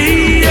can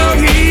be your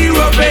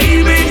hero,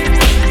 baby.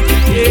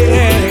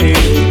 Yeah.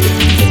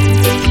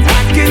 I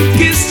can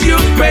kiss your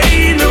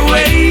pain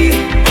away,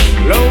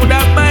 load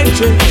up my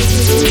chest.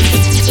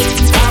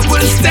 I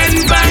will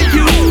stand by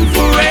you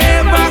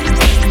forever.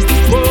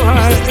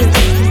 Boy,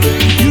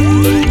 you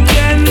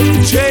can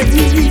take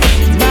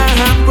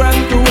my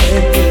breath away.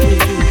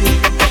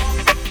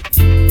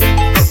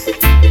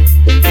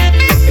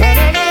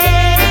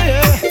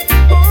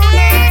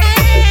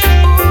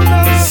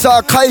 さ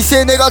あ快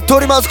晴願ってお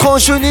ります。今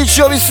週日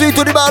曜日スイー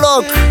トリバーロ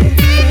ック。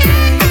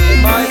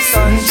 My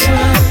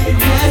sunshine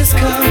has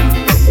come,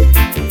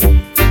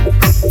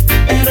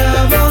 and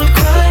I've all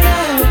cried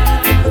out.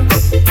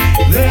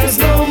 There's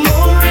no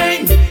more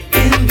rain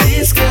in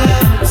these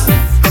clouds.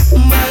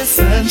 My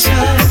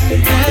sunshine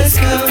has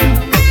come,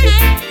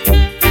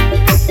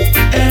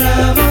 and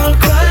I've all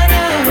cried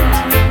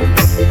out.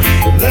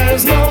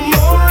 There's no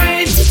more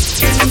rain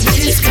in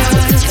these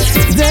clouds.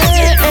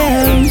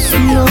 There's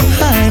no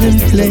hiding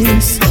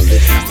place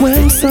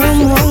when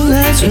someone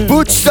has hurt. ブ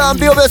ッチさん、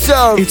ビオベス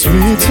よ。 It's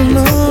written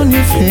on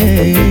your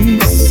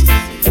face.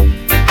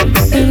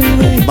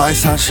 Anyway, My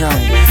sunshine.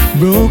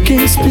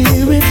 broken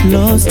spirit,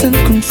 lost and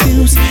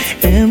confused,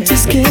 empty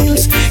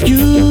scales,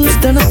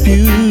 used and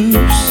abused.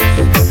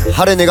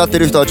 晴れ願って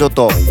る人はちょっ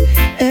と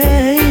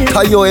Hey,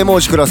 太陽絵文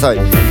字ください。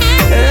 and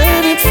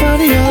it's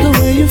funny how the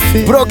way you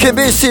feel. ブロッケン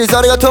ビーシーズ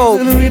ありがとう。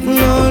 And written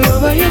all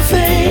over your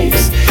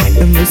face,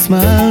 and the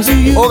smiles of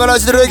you. オーガナイ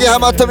ズでレゲエハ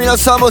マった皆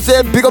さんも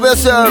全部ビコベ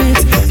ス。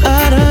 It's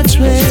out of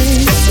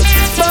trace.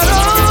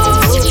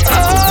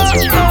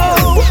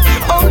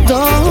 But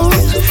don't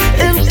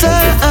in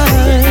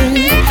time.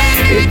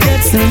 It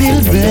gets a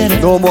little better.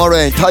 ノーモア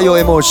レイン太陽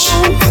絵文字。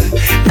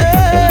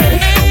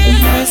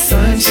 My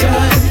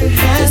sunshine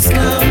has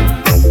come,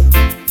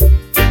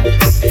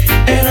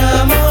 and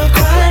I'm all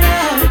cried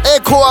out. エ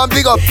コーアン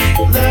ビゴ。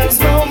 There's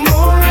no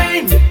more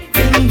rain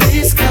in these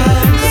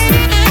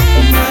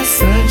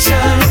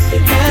sunshine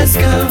has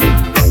come,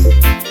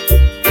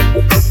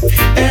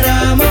 and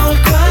I'm all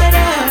cried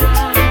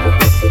out.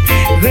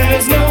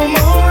 There's no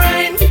more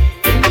rain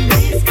in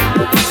these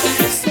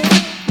skies.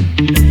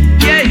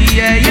 Yeah,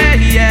 yeah, yeah,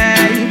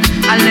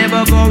 yeah. I'll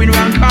never go in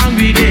wrong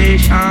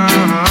congregation.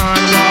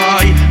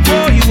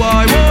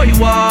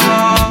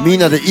 Why? みん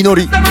なで祈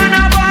り。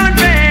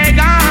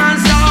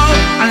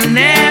 I'll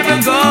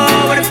never go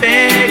where the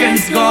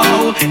pagans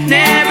go.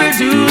 Never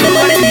do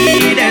what the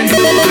heathens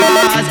do.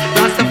 Cause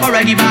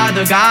Rastafari give out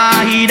the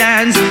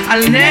guidance.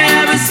 I'll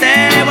never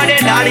say what the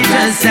daddy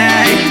just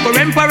say. For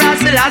Emperor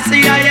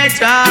Selassie I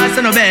trust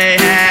and obey.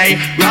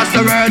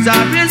 Rasta words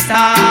of his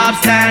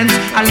substance.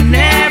 I'll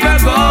never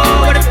go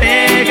where the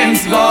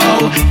pagans go.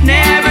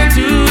 Never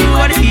do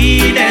what the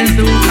heathens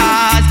do.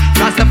 Cause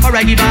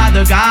Rastafari give out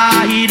the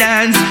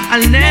guidance.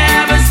 I'll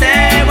never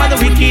say what the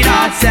wicked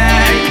heart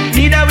say.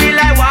 Neither will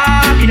I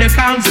walk in the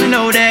council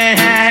no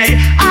day.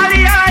 All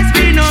the eyes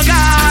be no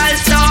God.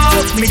 So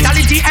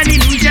mentality and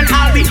illusion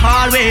I'll be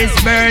always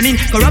burning.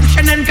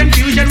 Corruption and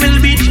confusion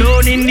will be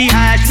thrown in the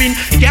ash bin.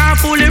 Can't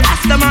fool the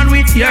Rastaman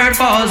with your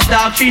false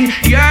doctrine,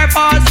 your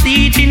false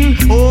teaching.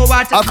 Oh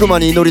what 悪魔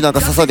に祈りなんか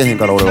捧げへん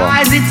から俺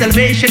は。 is it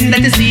salvation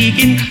that is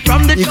seeking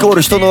from the イコー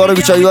ル人の悪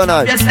口は言わ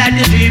ない。 just that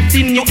is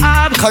drifting you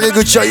up. 陰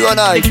口は言わ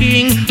ない。 The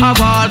king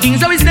of all kings,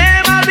 so his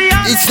name I'll be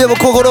on. いつでも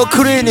心を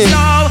クリーンに。 So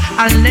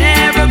I'll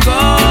never go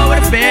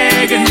where the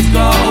pagans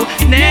go.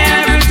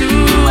 Never do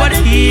what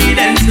the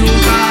heathens do.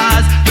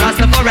 Cause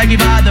Rastafari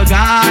give out the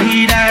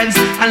guidance.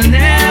 I'll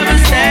never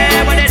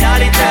say what the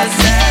daddy just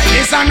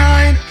say. It's a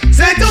 9.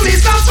 Say to me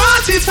some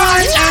 45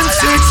 and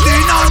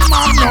 16 on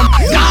Magnum.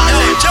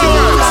 Darling,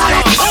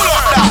 right.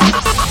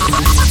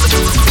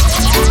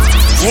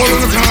 Hold on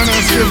the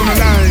corner, skip on the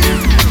line.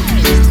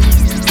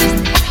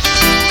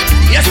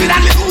 You see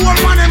that little old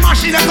man and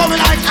machine that coming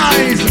like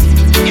eyes.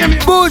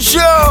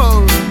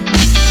 Bujo!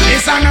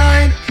 It's a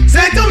 9.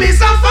 Say to me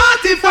some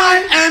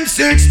 45 and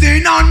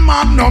 16 on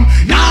Magnum.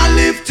 Now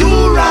live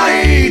to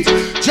right.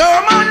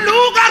 German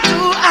Luger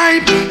to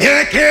hype.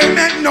 AK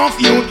make enough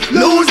youth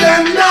lose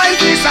them life.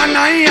 It's a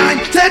 9.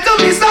 Say to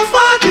me some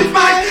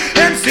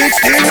 45 and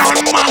 16 on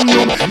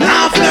Magnum.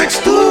 Now flex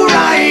to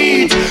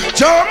right.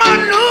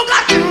 German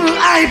Luger to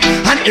hype.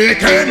 And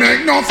AK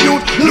make enough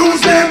youth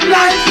lose them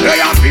life. They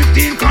are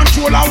 15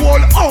 control a whole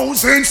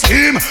house in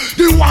steam.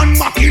 The one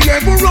Mac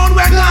 11 run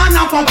where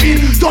Ghana pumping.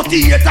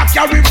 38 a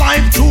carry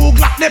vibe. 2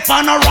 Glock left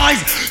on a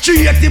rise.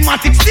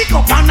 380matic stick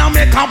up and a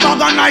make a bag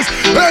of nice.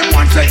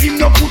 Everyone say him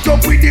no put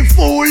up with the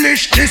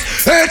foolishness.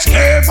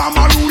 HK from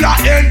a ruler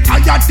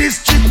entire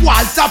district.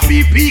 Walter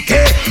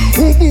PPK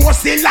who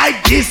boast it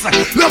like this.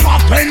 Love a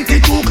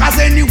 22 cause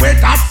anyway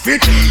that fit.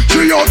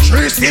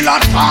 303 still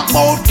a talk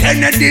about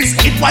Kennedy's.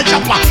 It was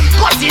chopper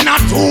cut in a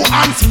 2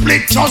 and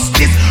split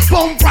justice.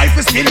 Pump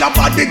rifle still a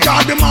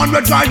bodyguard. The man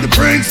will drive the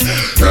Prince.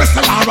 First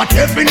Lara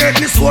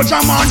definitely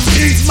soldier man.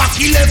 Things Mac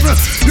 11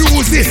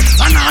 use it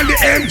and all the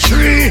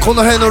M3. こ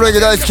の辺のレゲ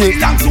エ大好き。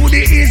 Belong to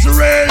the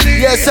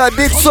Israeli. Yes, I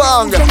big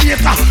song.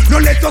 Jamaica, no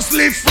let us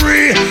live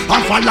free.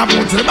 And follow up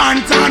to the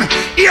Banton.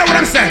 Hear what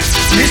I'm saying?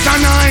 Mr.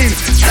 9.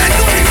 Send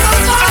to me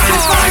some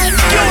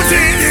 45.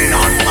 Using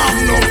on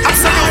Magnum.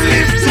 Absolutely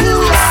live to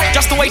right.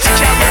 Just the way to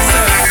carry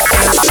yourself.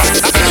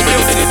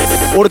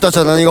 俺たち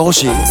は何が欲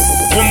しい？ Woman,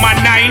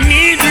 I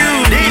need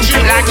you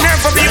like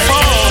never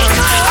before.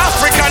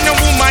 African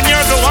woman,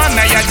 you're the one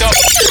I adore.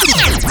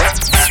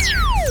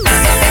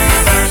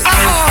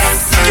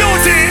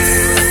 Beauty,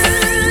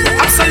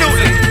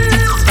 absolutely.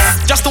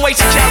 Just the way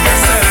to carry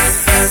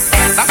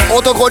yourself.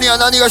 男には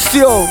何が必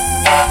要？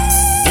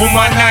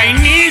 Woman, I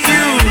need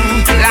you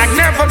like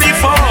never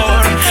before.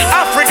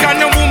 African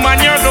woman,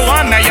 you're the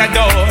one I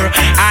adore.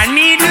 I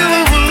need you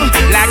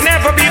like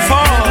never before.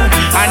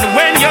 And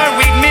when you're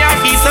with me, I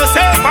feel so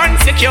safe and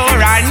secure.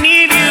 I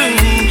need you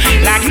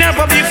like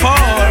never before.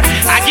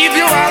 I give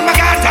you all my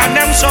God and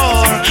I'm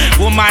sure.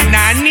 Woman,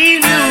 I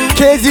need you.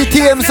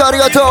 KZTM さんあり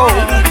がとう。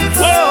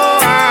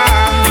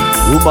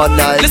Woman,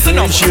 I Listen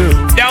up. need you.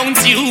 Don't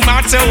you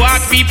matter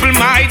what people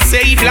might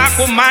say. Black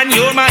woman,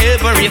 you're my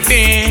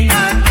everything.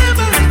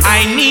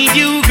 I need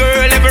you,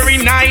 girl, every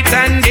night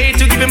and day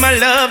to give me my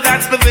love.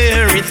 That's the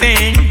very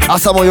thing.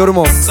 朝も夜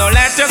も。 So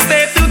let's just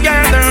stay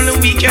together.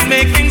 We can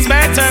make things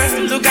better.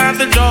 Look at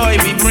the joy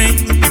we bring.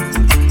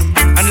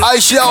 And 愛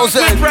し合おう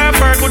ぜ。 prayer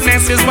for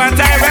goodness is what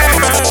I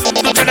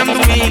refer. Look at them the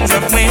wings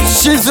of wind.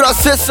 シズラ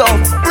セッソ。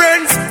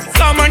 Friends,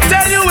 come and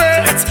tell you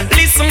it.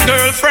 Listen,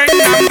 girlfriend,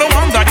 I'm the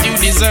one that you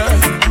deserve.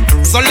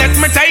 So let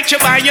me take you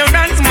by your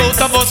hands.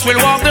 Both of us will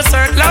walk the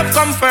circle. Love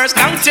come first.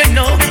 Don't you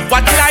know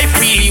what life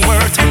really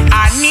worth?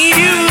 I need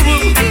you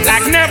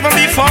like never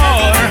before.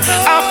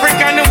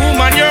 African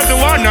woman, you're the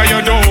one I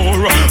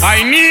adore.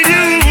 I need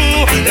you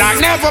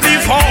like never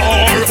before.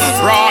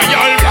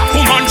 Royal black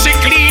woman, she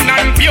clean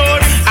and pure.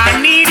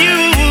 I need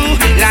you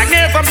like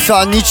never before. さ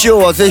あ日曜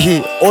はぜ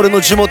ひ俺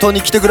の地元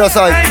に来てくだ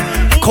さい。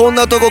こん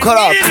なとこか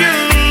ら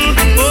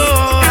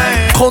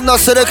こんな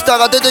セレクター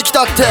が出てき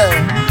たって。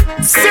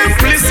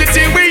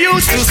 Simplicity we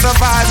used to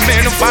survive.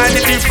 Men find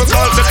it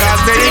difficult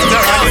because they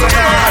ignorant.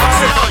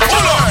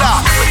 Hold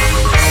on.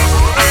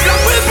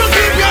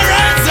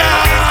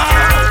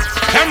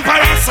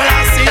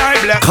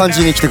 感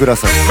じに来てくだ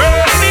さい。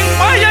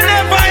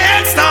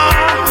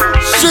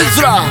シン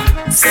スラ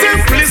ー。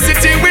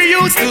Simplicity we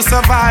used to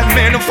survive.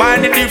 Men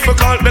find it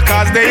difficult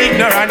because they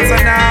ignorant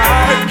and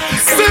hard.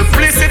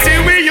 Simplicity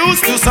we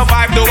used to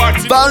survive. The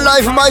world. バンラ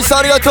イフマイス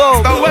ありが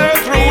とう。 The world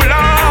through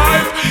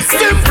life.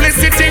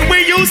 Simplicity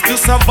we used to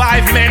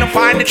survive. Men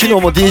find it. 昨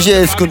日も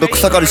DJ エース君と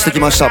草刈りしてき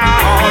ました。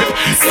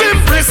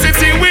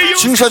Simplicity we used.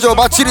 駐車場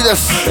バッチリで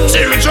す。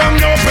 Children,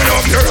 open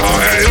up your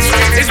eyes.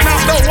 It's not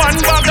the one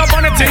bag of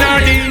vanity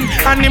nor the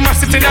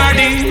animosity nor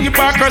the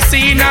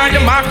hypocrisy nor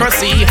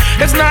democracy.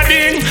 It's not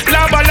the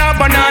lava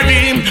lava nor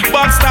the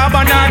backstab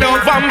nor the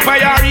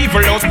vampire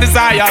evil lost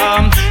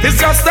desire. It's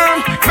just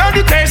a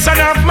meditation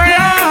of my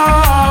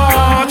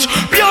heart,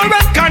 pure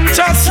and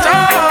conscious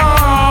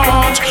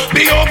thought.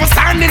 Be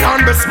overstanding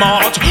on the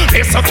smart.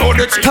 Listen to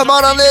the truth. た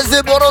まらねえ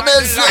ぜボロね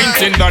えぜ。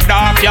 In the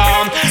dark,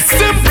 yeah.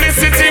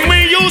 Simplicity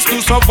we used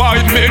to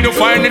survive. Men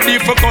find it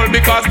difficult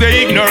because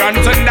they ignorant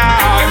and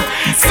die.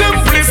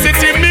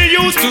 Simplicity me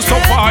used to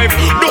survive.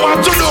 Do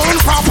what you do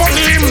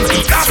properly.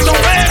 That's the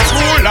way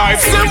through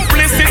life.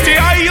 Simplicity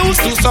I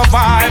used to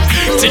survive.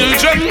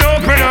 Children,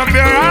 open up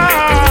your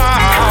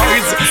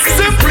eyes.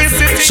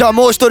 Simplicity. じゃあ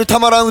もう一人た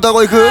まらん歌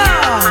声いく。 A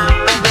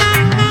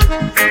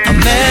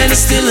man is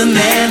still a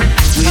man.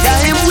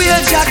 Without him wear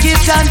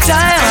jacket and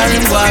tie or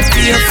him walk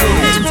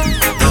barefoot.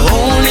 The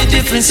only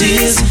difference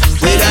is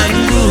whether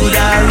him good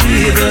or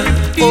evil.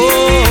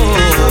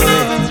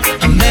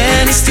 Oh, a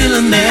man is still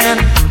a man.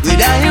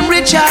 Without him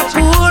rich or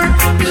poor,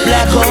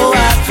 black or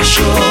white for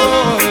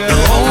sure. The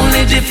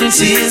only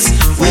difference is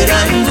whether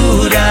him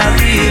good or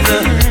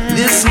evil.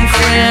 Listen,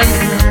 friend,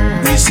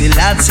 we see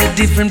lots of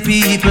different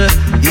people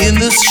in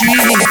the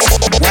streets,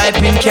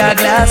 wiping car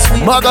glass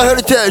with Maga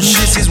Heritage.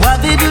 This is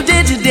what they do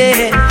day to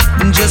day,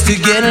 just to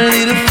get a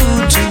little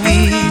food to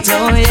eat.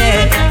 Oh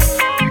yeah.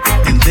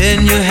 And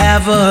then you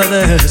have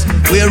others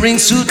wearing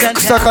suit and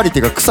草刈りって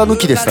いうか草抜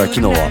きでした昨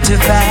日は。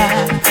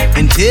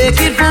 and take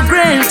it for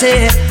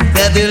granted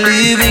that they're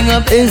living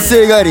up. 遠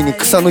征帰りに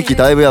草抜き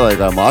だいぶやばい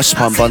からもう足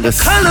パンパンで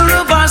す。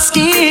 Color of our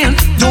skin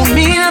don't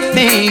mean a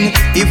thing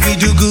if we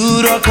do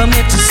good or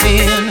commit to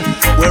sin.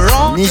 We're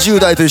all 20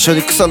代と一緒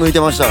に草抜いて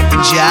ました。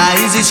 Jah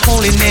is his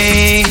holy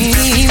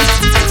name.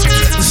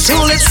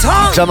 So let's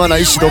talk 邪魔な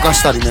石どか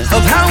したりね。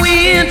 of how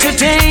we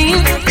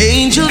entertain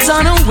angels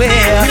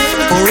unaware.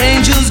 For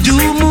angels do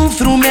move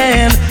through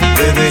man,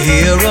 whether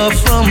here or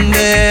from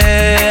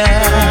there.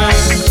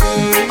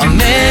 A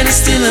man is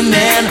still a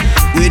man,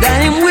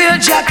 without him wear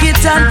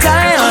jacket and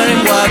tie or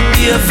him walk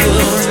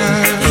barefoot.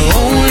 The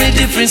only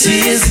difference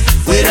is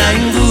whether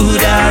him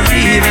good or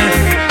evil.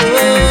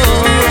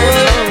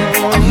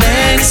 Oh, a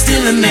man is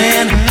still a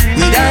man,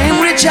 without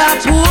him rich or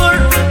poor,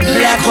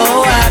 black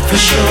or white for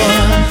sure.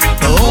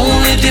 The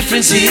only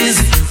difference is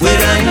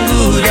whether I'm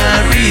good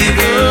or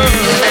evil.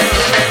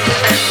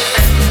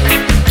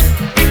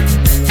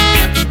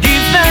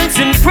 Give thanks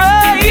and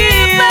praise.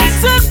 Give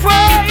thanks and praise.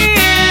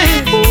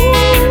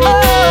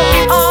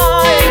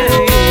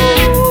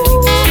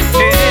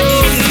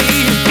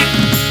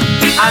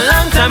 A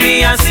long time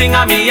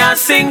me a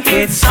sing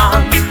it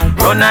song.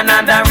 Run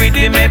another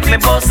rhythm, make me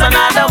bust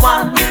another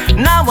one.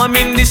 Now I'm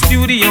in the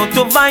studio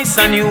to voice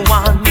a new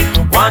one.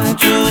 1,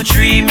 2,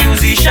 3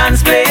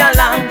 musicians play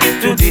along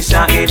to this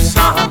hit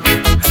song.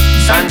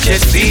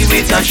 Sanchez B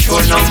with a show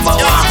number 1.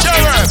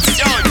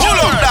 Pull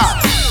up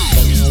that.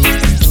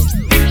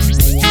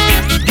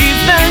 Give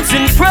thanks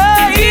and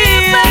praise.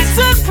 Give thanks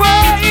and praise.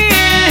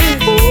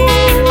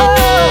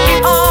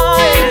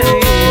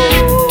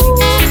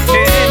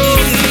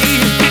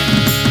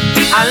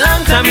 A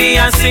long time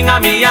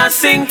me a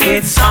sing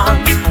it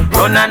song.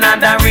 Run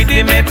another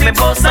rhythm, make me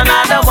bust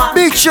another one.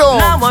 Big show.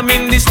 Now I'm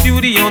in the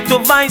studio to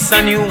voice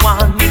a new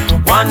one.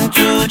 1,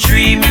 2,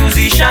 3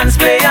 musicians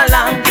play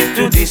along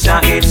to this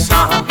hit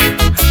song.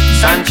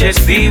 Sanchez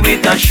B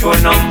with a show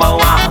number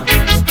 1.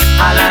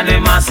 All of the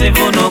massive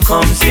who no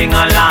come sing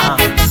along.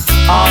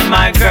 All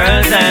my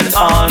girls and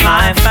all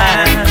my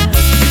fans.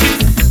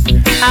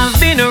 I've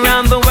been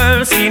around the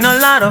world, seen a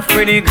lot of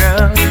pretty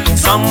girls.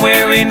 Some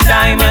wearing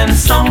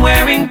diamonds, some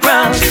wearing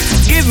pearls.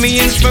 Give me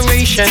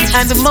inspiration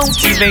and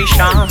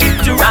motivation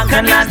to rock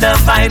another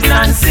vibe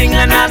and sing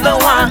another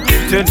one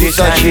to this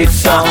hit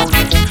song.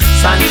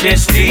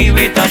 Sanchez D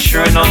with a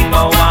sure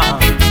number 1.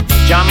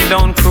 Jam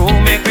down crew,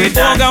 make it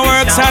dance.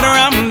 Ogaworks had a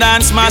ram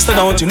dance master,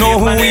 don't you know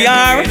who we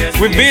are?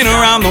 We've been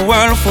around the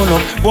world full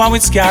of boy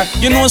with scar.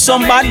 You know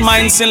some bad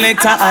mind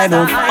selector, I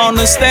don't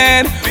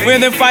understand where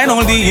they find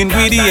all the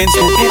ingredients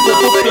to put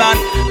up a plan.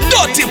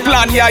 Dirty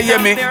plan, yeah, hear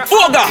me?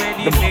 Oga,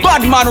 the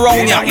bad man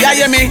round here, yeah,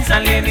 hear me?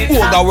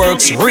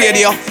 Ogaworks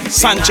Radio,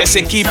 Sanchez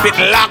say keep it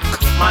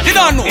locked. You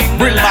don't know,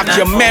 bring back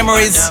your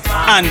memories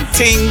and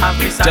ting,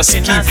 just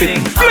keep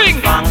it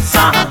bling.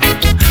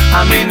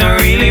 I mean, I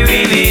really,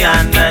 really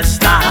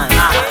understand.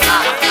 Yeah,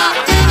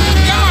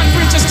 man,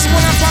 preachers is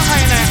one of our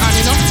and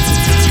you know,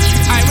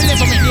 I will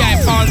never make the eye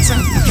fault. The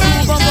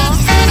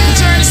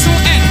journey so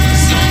end.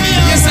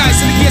 Yes, I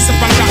see the case of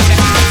Bangkok.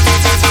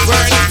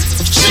 Word.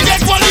 She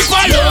get one.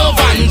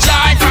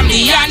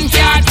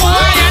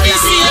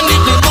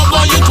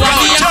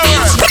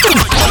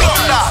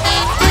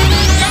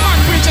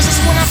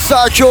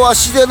 さあ今日は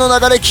自然の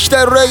中で聴き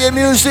たいレゲエミ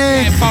ュージ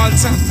ック。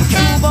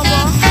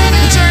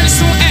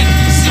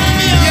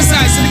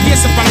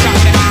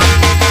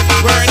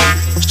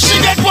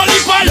She get one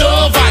heap of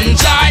love and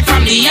joy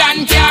from the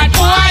Yankat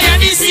boy,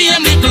 and the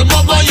same little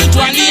bubble you to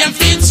a name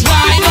fits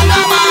right. On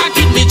the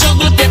market me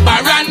juggle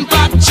pepper and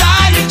pop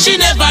chai. She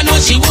never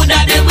know she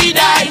woulda they we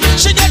die.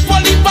 She get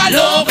one heap of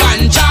love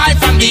and joy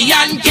from the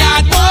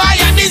Yankat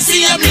boy, and the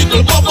same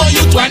little bubble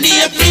you to a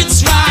name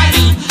fits right.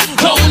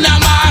 On the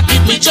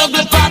market me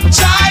juggle pop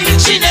chai.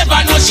 She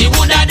never know she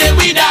woulda they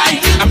we die.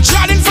 I'm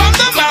trotting from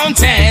the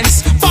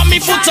mountains, for me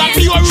foot a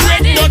pure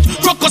red nut.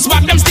 Crocus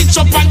back them stitch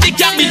up and the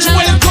cabbage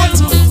well cut.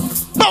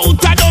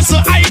 Bout a dozen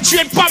I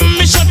trade for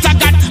me shut I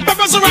got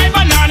peppers, ripe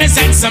bananas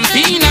and some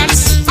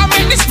peanuts. I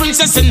met this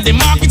princess in the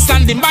market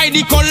standing by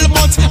the cold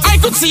but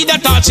I could see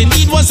that all she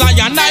need was I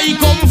and I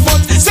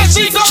comfort. Said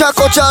she go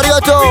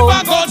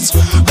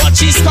but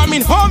she's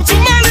coming home to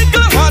my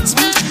little hut.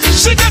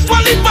 She got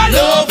one lip of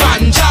love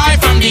and joy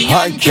from the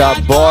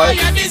Yankat boy。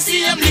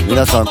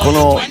皆さんこ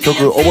の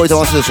曲覚えて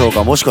ますでしょう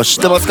か、もしくは知っ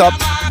てますか。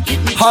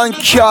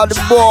Yankat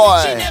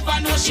boy。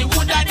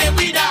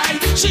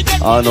ジ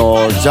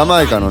ャ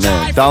マイカの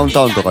ねダウン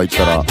タウンとか行っ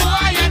たら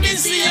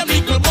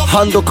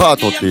ハンドカー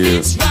トってい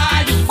う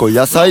こう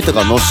野菜と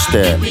か乗し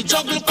て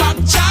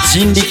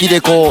人力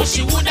でこう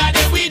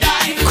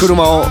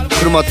車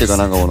っていうか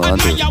なんかこのなん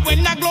ていう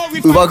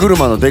乳母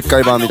車のでっか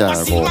い版みたい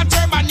なこう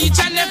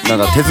な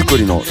んか手作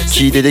りの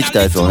木ででき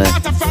たやつをね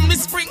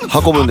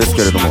運ぶんです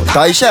けれども、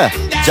台車や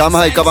ジャ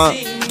マイカ版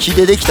木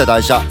でできた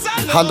台車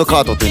ハンド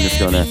カートって言うんです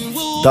けどね、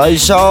台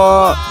車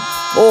を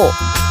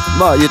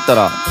まあ言った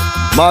ら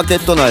マーケ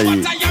ット内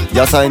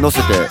野菜乗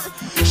せて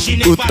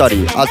売った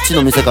りあっち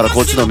の店から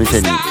こっちの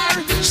店に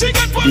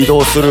移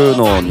動する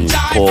のに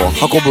こう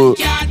運ぶ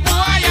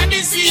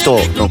人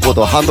のこ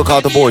とをハンドカ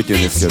ートボーイって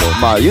言うんですけど、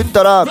まあ言っ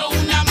たら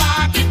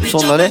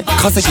そんなね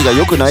稼ぎが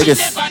良くないで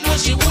す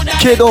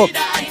けど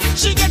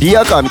リ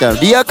アカーみたい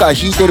なリアカ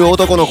ー引いてる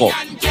男の子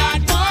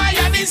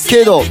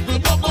けど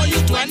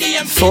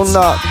そん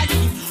な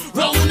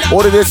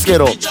俺ですけ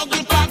ど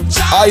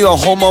愛は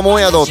ほんまもん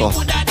やどうと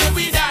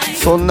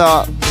そん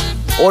な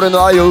俺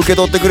の愛を受け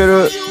取ってくれ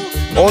る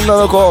女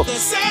の子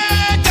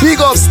ビッ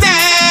グアップ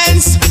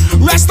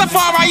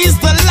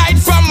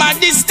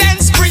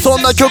そ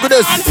んな曲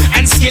です。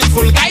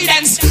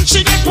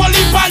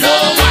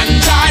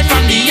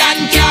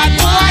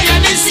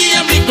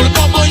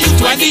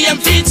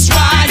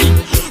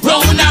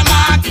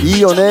いい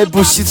よね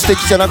物質的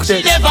じゃなく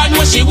て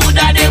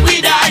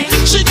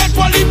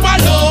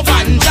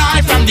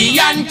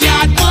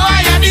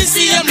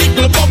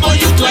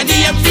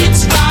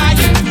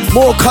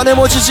もう金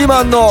持ち自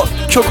慢の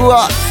曲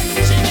は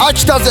飽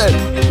きたぜ。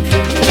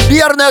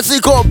リアルなやつ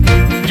いこう。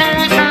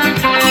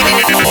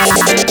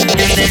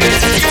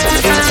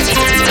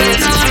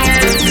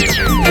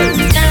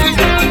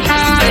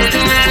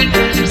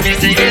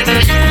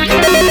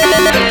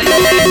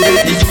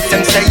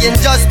Saying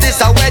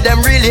justice are where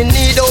them really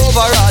need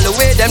overall. The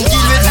way them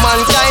deal with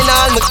mankind,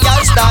 all my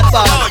girls start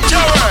bad.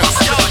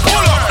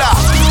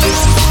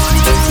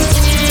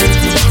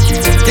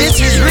 This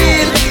is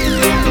real.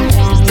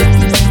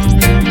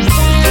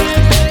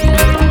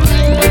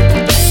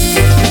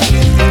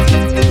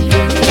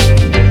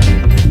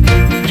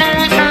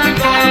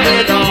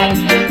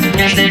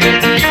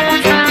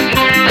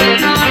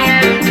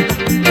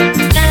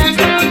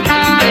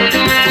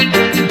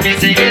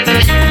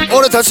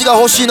俺たちが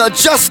欲しいのは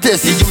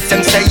justice. The youth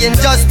them saying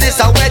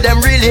justice are where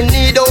them really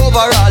need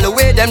overall. The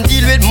way them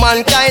deal with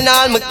mankind,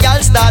 all my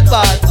girls start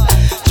bad.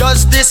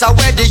 Justice are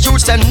where the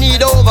youths them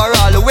need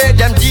overall. The way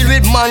them deal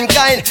with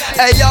mankind.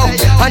 Hey yo,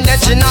 and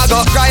that she not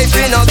go cry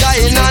for no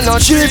guy in a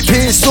no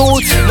three-piece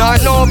suit.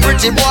 Not no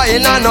pretty boy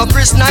in a no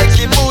Chris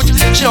Nike boot.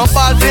 She no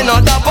fall for no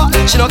dapper,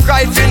 she no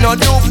cry for no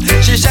dupe.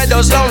 She shed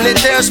those lonely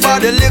tears for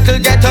the little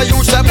ghetto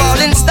youths. We're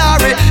balling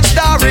starry,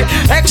 starry,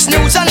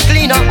 ex-news and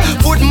cleaner.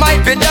 Food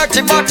might be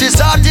dirty but his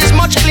heart is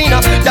much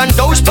cleaner than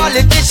those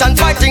politicians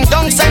fighting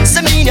down sense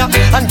demeanor.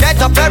 And get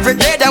up every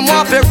day them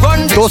want to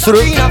run this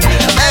arena.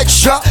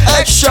 Extra,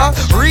 extra,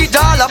 read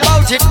all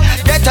about it.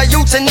 Get a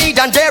youth in need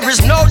and there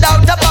is no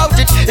doubt about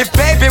it. If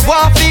baby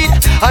want feed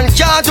and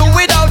can't do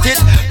without it,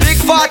 big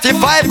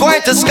 45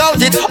 going to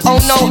scout it. Oh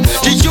no,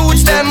 the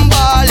youths them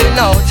balling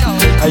out.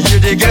 And you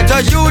the get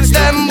a youths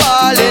them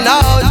balling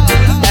out.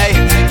 Hey,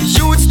 the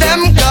youths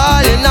them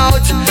calling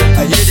out.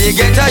 And you the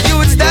get a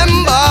youths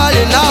them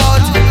balling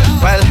out.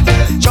 Well,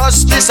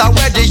 justice are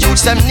where the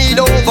youths them need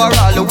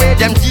overall. The way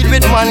them deal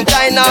with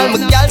mankind, all my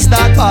girls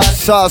start bad.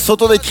 さあ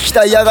外で聴き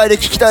たい野外で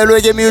聴きたい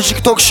レゲエミュージッ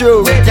ク特集。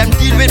Way them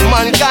deal with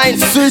mankind.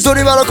 スイート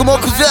リバロク目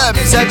前。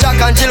Said Jack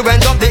and Jill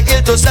went up the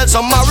hill to sell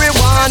some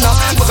marijuana.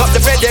 Fuck up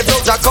the bread they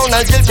broke Jack on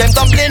and Jill came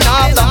tumbling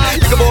after.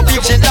 Think about beef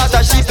shit out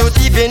of sheep to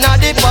thief in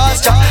the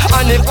pasture.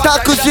 And if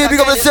taxi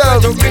big up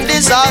yourself to bring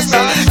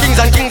disaster.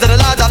 Kings and kings of the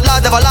lords of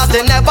lords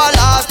everlasting never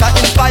last.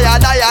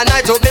 Inspired I and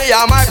I to be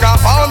a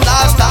microphone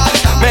blaster.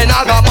 Men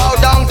I go bow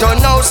down to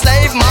no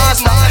slave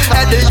master.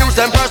 And they use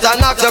them first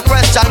and ask the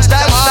questions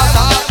them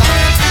after.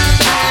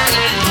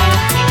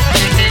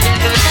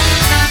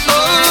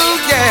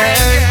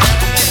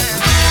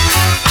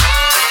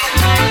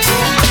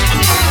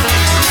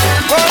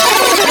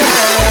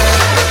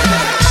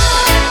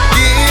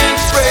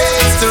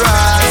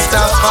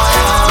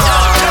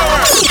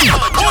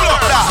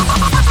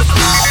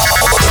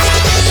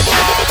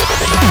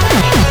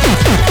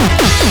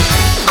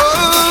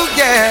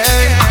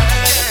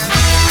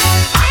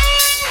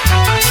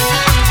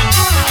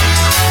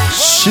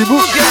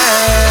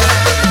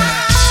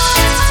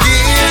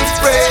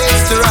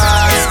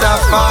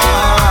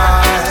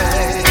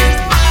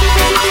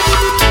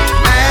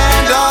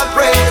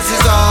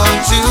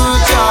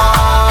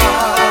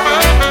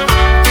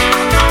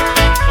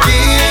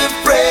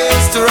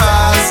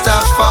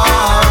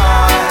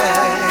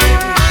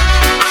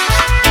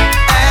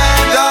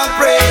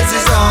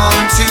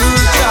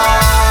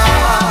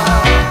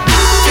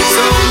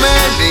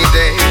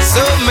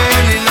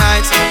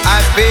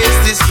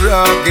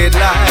 rugged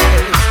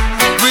life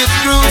with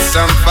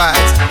gruesome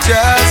fights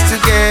just to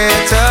get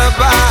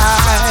by.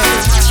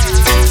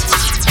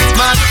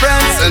 My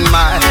friends and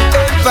my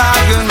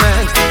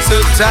environment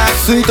sometimes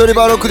スイートリ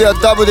バーロックでは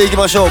ダブでいき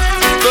ましょう。 but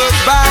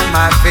by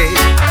my faith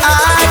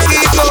I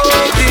keep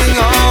holding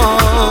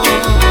on.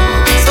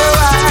 So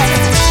I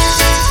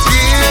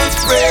give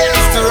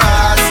praise to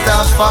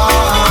Rastafari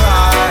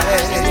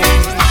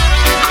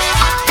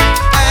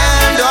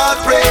and all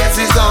praise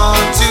is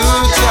unto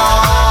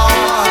Jah.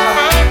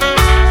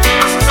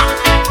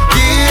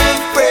 Give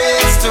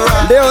praise to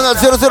Rastafari レオナ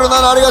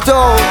007ありがとう。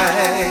 and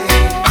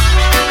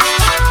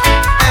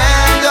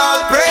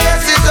all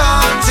praise is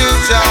unto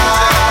Jah.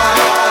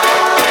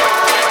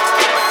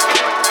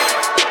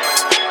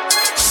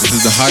 This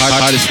is the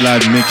hottest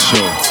live mix show.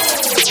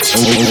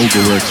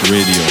 Ogaworks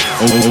Radio.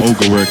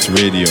 Ogaworks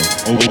Radio.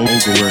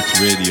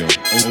 Ogaworks Radio.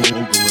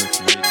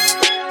 Ogaworks Radio.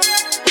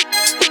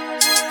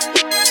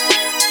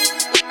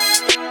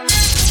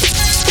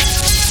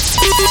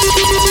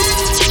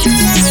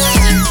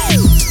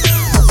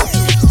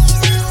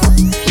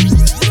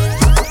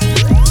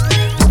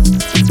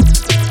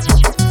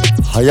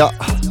 早っ。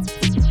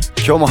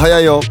今日も早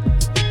いよ。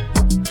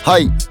は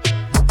い。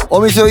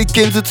お店を一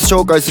軒ずつ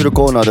紹介する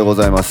コーナーでご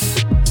ざいま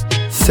す。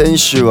先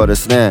週はで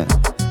すね、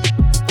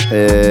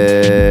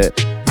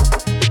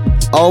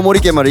青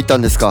森県まで行った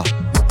んですか。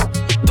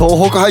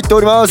東北入ってお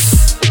りま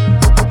す。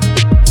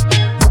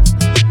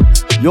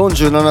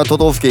47都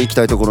道府県行き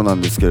たいところな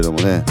んですけれど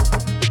もね。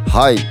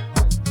はい。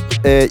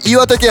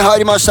岩手県入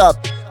りました。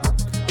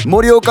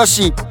盛岡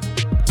市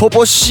ポ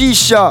ポシー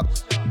シャ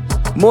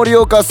盛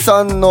岡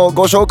さんの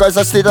ご紹介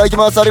させていただき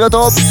ます。ありが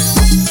とう。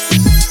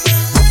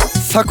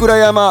桜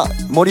山、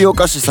盛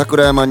岡市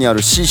桜山にあ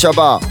るシーシャ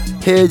バ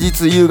ー、平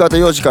日夕方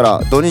4時か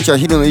ら土日は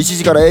昼の1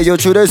時から営業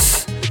中で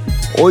す。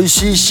美味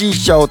しいシー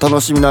シャを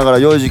楽しみながら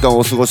良い時間を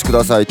お過ごしく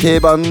ださい。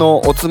定番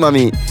のおつま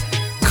み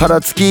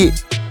殻付き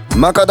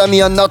マカダ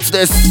ミアンナッツ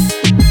です。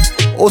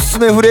おすす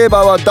めフレー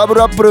バーはダブ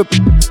ルアップル。好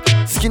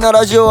きな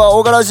ラジオは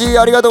オガラジ。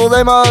ありがとうござ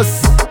いま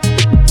す。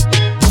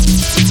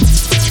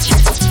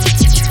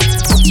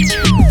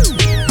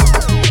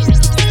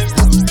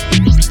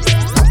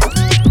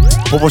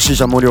ポポシー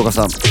シャ盛岡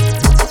さん、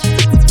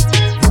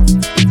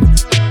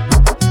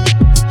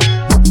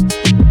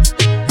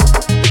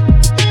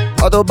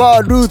あとバ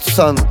ールーツ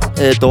さん、ち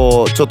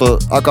ょっと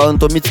アカウン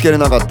ト見つけれ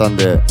なかったん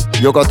で、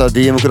よかったら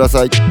DM くだ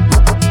さい。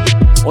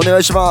お願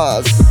いし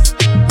ます。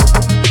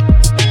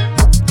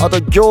あと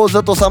餃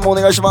子とさんもお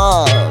願いし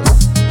ます。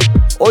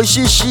美味し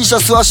いシーシャ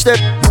吸わして。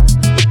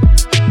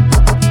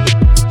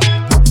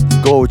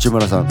ゴー内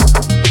村さん。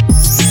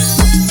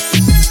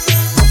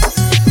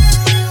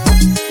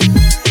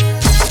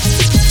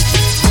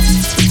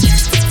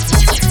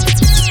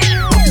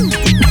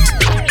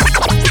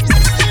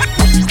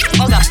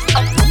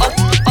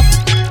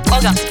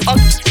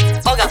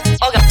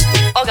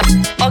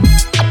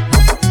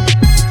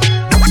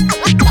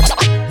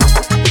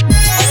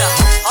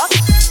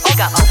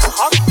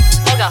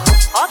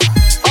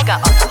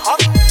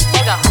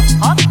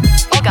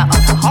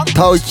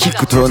タオイキック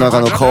豊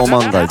永の顔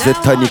漫画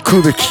絶対に食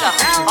うべき。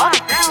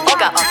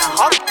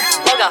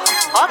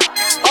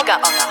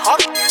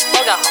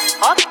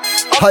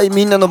はい、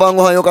みんなの晩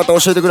ご飯よかった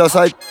ら教えてくだ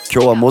さい。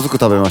今日はもずく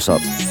食べました。う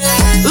ど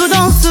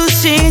ん寿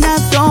司納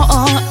豆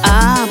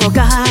アボ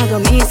カド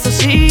味噌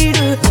汁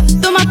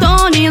トマ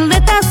トにレ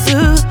タス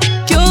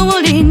きゅう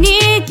り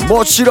に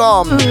もち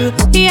ろん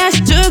冷や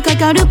し中華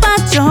カルパ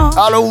ッチ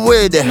ョアロウ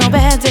ェイでのべ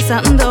ぜ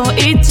サンド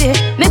イッチ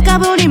メカ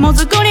ブリも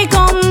ずくに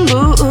昆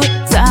布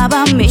サ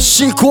バミ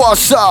シークワー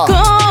サーコ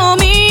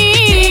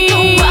ミ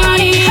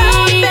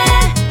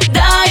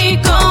大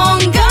根が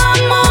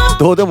も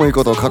どうでもいい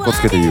ことをカッコ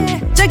つけて言うみた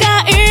いな。じゃ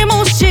がい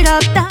もしら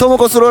ったとも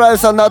こスローライ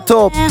フさん納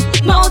豆も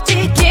ちき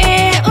うんち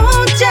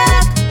ゃ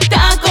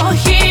タコ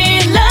ひ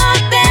ら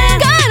て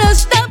から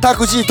したタ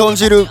クジー豚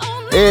汁、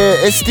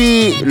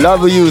ST ラ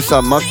ブユーさ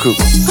んマック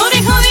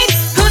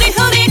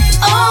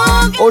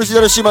オリジ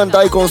ナルシマン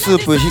大根ス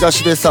ープ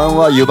東出さん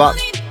は湯葉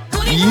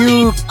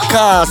ゆう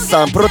か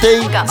さんプロテイ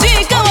ンウィ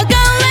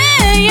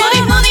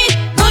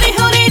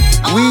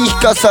ーヒ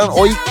カさん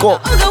おいっ子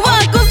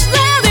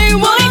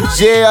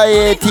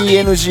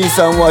JIATNG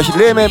さんは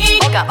冷麺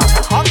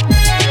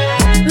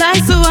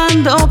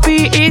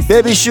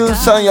ベビーシュン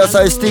さん野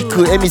菜スティ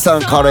ックエミさ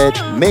んカレ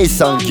ーメイ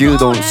さん牛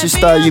丼シス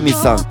ターユミ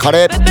さんカ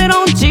レー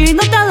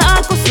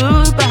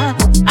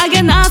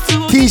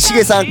T し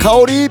げさん香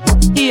り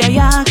ビ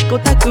ッグ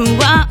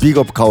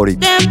アップ香り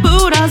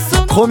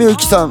小みゆ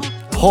きさん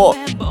ほ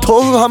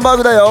豆腐ハンバー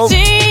グだよ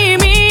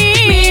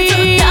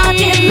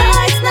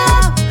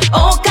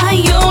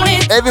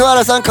エビワ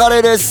ラさんカレ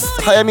ーです。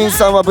はやみん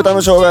さんは豚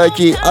の生姜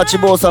焼きあち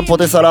ぼうさんポ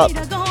テサラ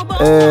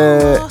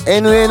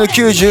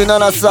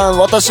NN917 さん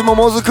私も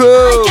もずく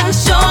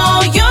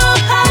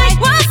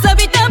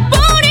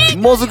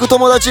もずく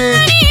友達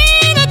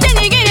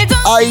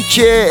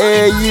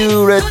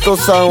IKAU レッド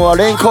さんは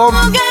レンコン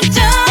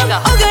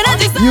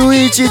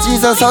UHG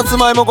さんさつ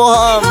まいもご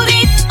飯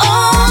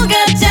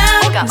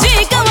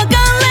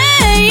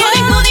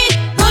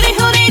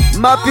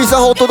マッピーさ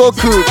んホットドッ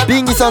グ、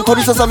ビンギさん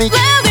鳥ささみ、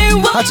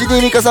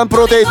8D ミカさんプ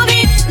ロテイ、ス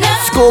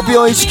コーピ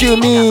オン19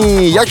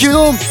ミー野球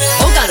のオガ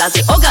ラ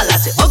ジオガラ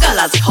ジオガ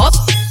ラジホッ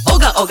オ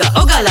ガオガ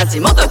オガラジ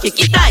もっと聞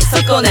きたいそ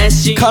こ熱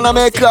心カナ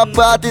メイクアッ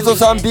プアーティスト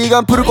さん、ビーガ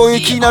ンプルコン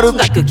気になる音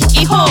楽聞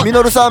き放ミ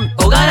ノルさん、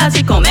オガラ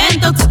ジコメ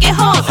ントつけ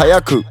放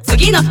早く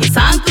次の日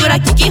サンクラ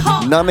聞き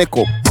放なめ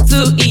こ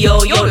水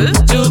曜夜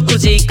10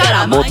時か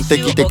ら持って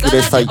きてく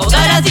れさい。オ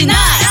ガラジナイ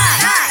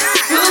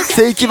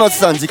世紀末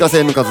さん自家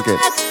製ぬか漬け、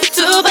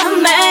ツバ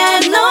メ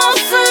の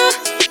巣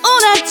オ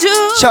ナチュ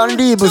チャン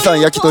リーブさん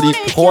焼き鳥、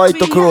ホワイ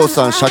トクロー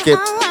さん鮭、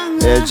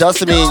ジャ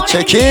スミンチ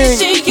ェキン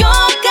しようか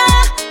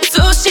寿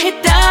司食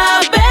べたいわ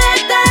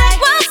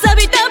さ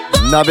びたっぷ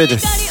り鍋で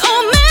す。お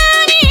目に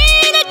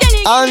入れて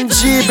にアン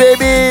ジーベイ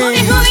ビ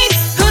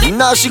ー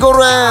ナシゴレン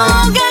オガ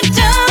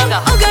ちゃんオ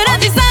ガラ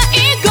ジ最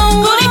高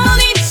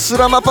ス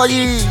ラマパ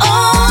ギオ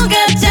ガ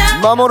ちゃ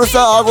んマモル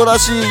さんあごだ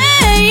し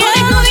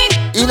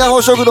稲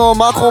穂食堂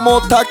マコモ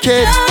タ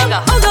ケ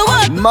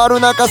丸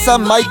中さ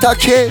んマイタ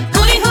ケ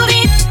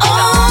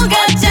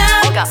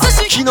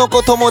キノ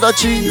コ友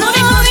達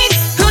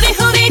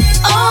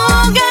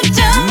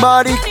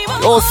マリ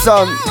オ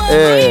さん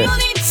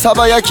サ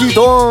バ焼き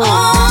丼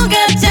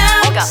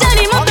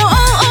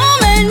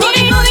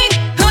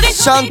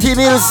シャンティ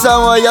ミルスさ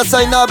んは野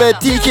菜鍋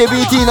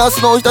TKBT ナス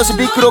のおひたし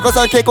ビッグロカ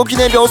さん結婚記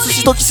念日お寿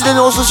司ときしで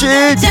のお寿司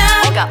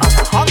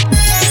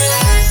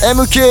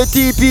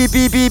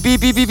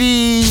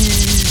MKTPPPPPPP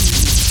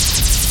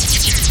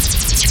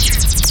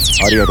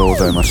ありがとうご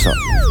ざいました。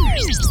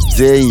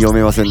全員読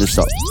めませんでし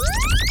た。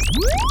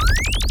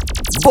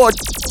But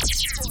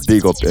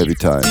big up every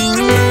time.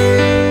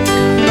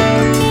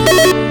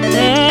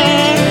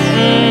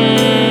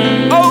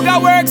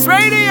 Ogaworks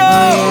Radio.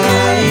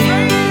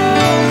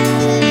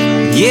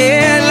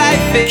 Yeah,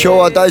 life is 今日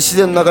は大自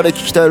然の中で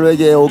聴きたいレ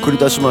ゲエをお送りい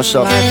たしました。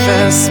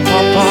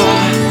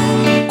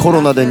コ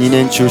ロナで2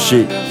年中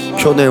止、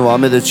去年は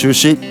雨で中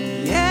止、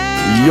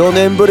4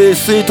年ぶり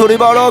スイートリ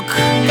バーロック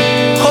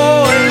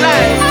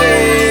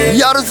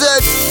やるぜ。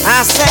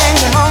 I sang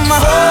on my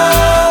oh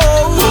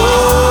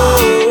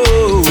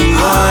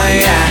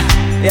yeah,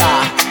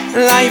 yeah.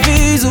 Life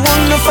is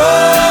wonderful.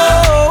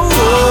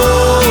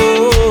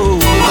 Oh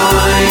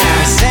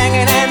yeah,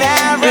 singing and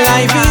every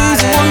life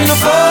is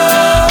wonderful.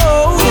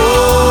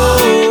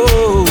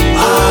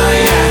 Oh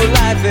yeah,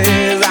 life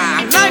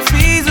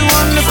is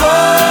wonderful.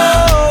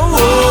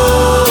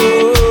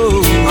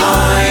 Oh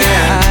yeah,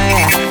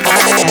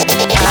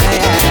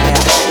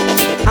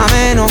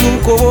 雨の向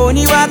こう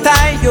には太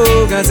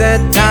陽が絶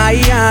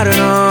対ある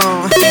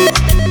の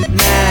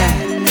ね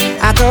え、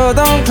あと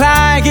どんく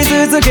らい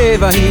傷つけ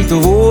ば人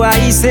を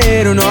愛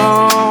せる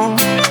の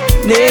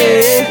ね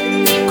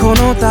え、こ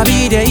の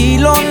旅でい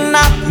ろんな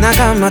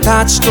仲間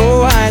たち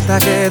と会えた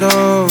け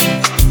ど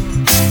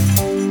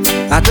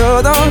あ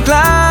とどんく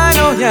らい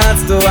のや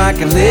つと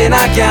別れ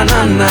なきゃ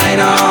なんない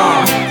の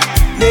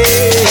ねえ、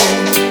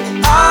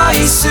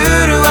愛する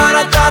あ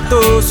なたと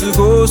過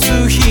ご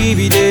す日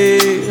々で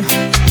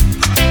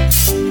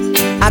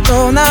あ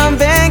と何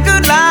遍く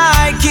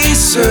らいキ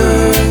ス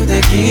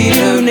でき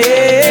る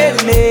ね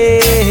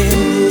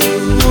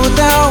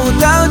歌を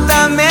歌う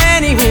た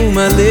めに生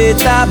まれ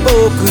た僕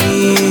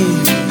に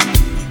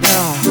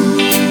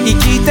生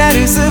きて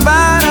る素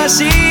晴ら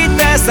しいっ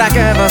て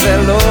叫ばせ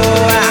ろ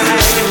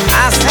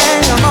I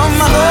sing on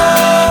my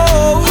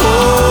own.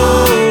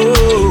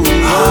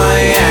 Oh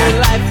yeah,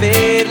 life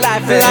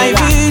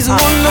is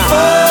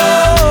wonderful.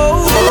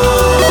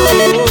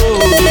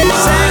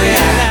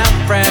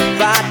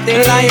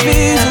 Life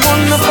is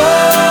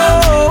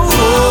wonderful.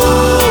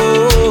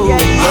 Yeah,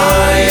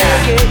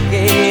 yeah,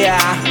 yeah.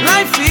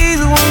 Life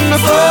is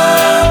wonderful.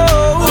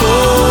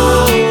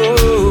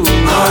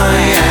 Oh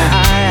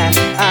yeah.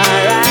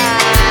 Alright.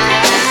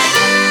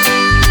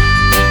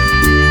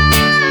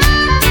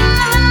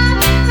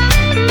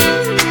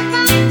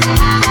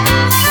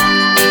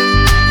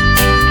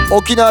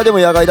 沖縄でも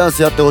野外ダン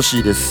スやってほし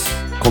いです。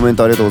コメン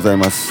トありがとうござい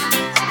ます。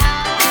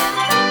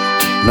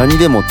何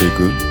で持ってい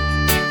く？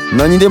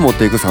何で持っ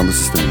ていくサウンドシ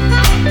ステム？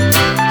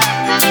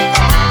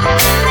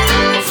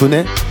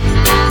船？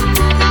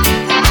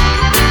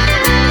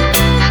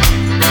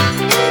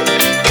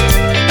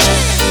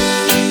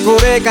こ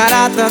れか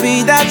ら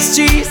旅立つ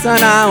小さ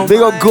な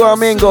Big up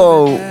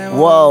Guamingo.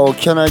 Wow,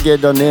 can I get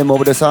the name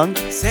of the song?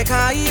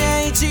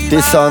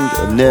 This song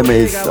name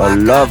is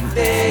Love.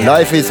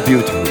 Life is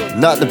beautiful.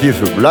 Not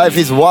beautiful. Life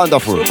is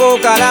wonderful. こ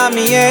こから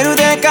見える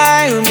で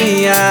かい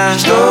海や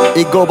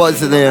It goes by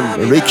the name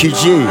Ricky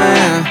G.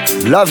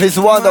 Love is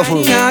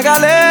wonderful. 流れ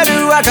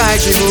る若い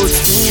気分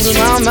作る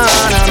ままな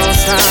の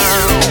さ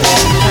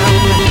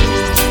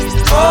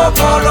心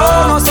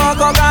の底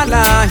か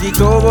ら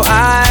人を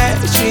愛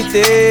し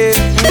て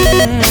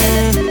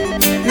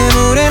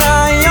眠れ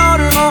ない夜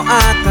も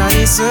あった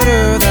りす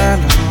るだ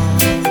ろう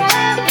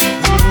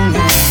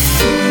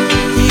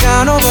日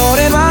が昇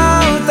れ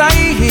ば歌い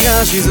日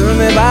が沈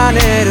めば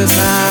寝る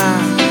さ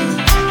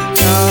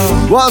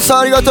ワンさん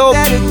ありがとう。生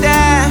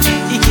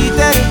きてるっ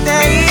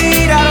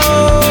ていいだろ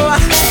う I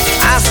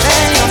say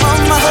I'm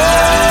on my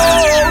own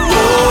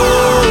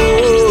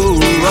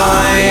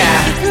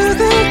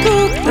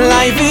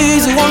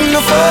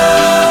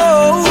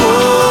wonderful.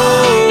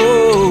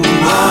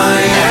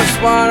 That's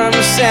what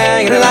I'm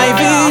saying. Life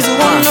is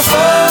wonderful.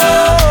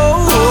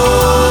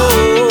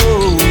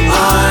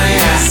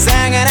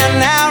 Singing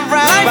and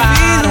everybody.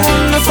 Life is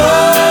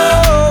wonderful.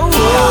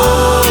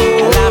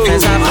 Life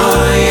is a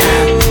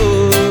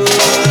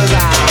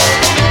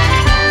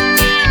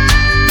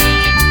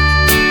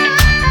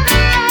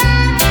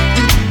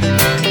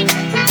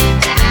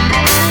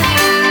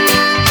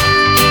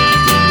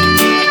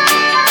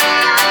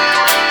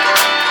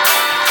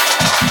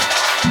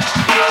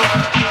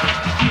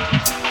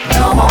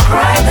No more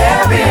cry,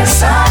 there'll be a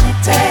sunny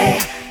day.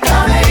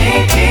 ため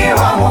息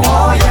はも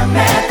うや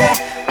めて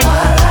笑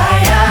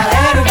い合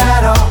える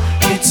だろう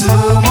いつ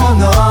も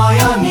のよ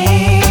うに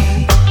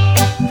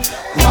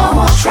One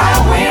more try,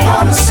 we're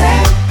on the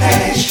same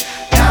page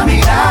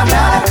涙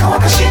なら乾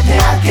かして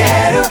あげ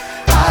る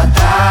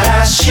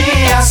新し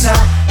い朝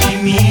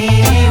君に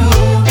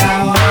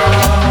歌おう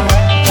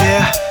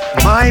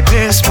Yeahマイ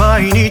ペース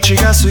毎日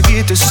が過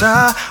ぎて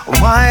さお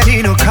前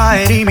にの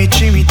帰り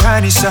道みた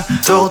いにさ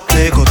どうっ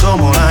てこと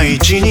もない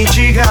一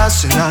日が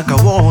背中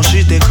を押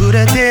してく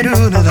れて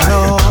るのだ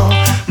ろ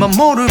う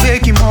守るべ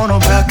きもの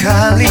ば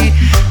かり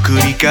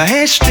繰り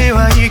返して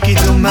は行き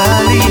止ま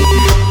り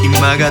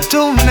今が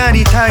どんな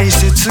に大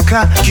切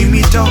か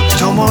君と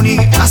共に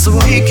明日を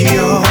生き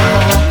よう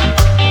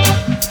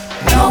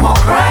No more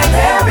cry,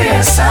 there'll be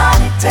a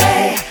sunny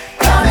day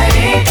ため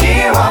息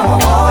はも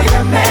う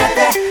やめ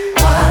て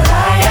笑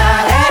い合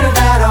えるだ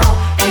ろ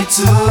うい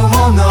つ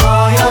もの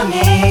よう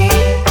に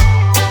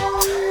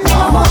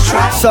One more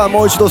try さあ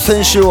もう一度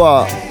先週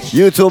は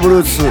ユーツオブ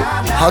ルーツ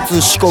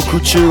初四国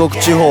中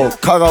国地方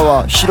香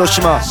川広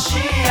島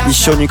一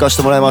緒に行かせ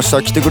てもらいまし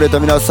た来てくれた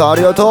皆さんあ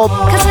りがとう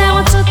風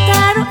をつって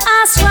る明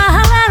日は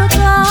晴れると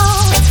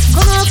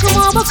この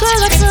雲僕が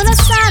連れ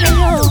去る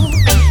よ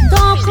遠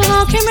く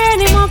の君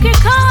にも聞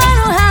こえ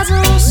るはず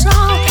そう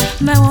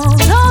目を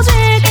閉じ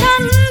感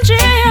じよ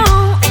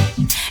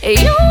許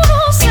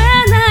せ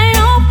ない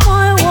思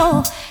い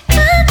を抱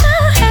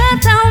え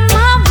た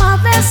まま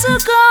で過ご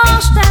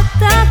して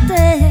たって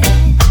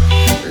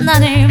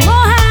何も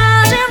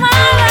始ま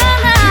ら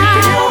ない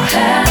Keep your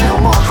head, no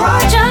more cry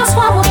Just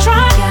one more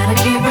try Gotta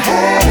keep your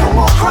head, no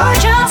more cry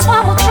Just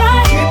one more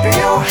try Keep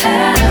your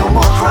head, no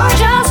more cry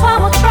Just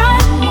one more try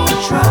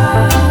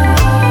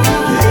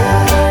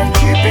Yeah,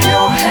 keep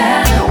your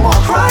head, no more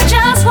cry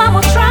Just one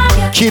more try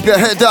Keep your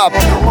head up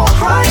No more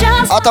cry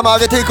Just 頭上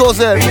げていこう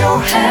ぜ Keep your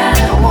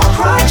head, no more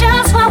cry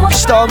Just one more try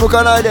下を向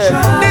かないで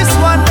This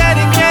one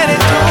dedicated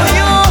to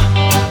you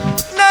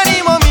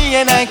何も見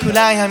えない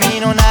暗闇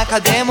の中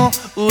でも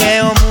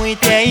上を向い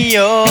てい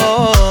よう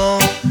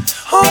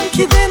本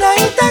気で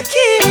泣いた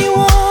君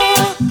を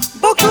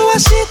僕は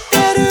知って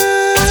る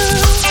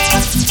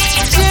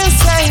人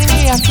生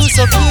に約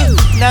束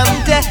なん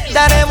て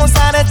誰も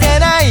されて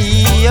な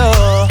いよ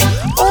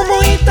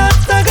思い立っ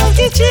たが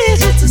事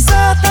実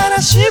さ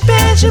新しいペ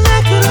ージめく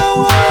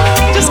ろう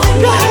Just keep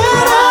your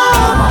head up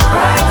No more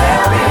cry,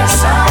 there'll be a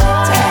sunny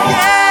day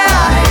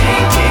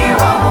息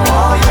はも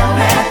うやめ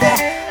て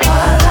笑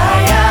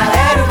い合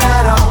えるだ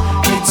ろ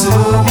ういつ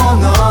も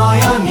のよ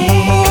うに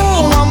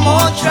One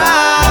more try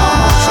One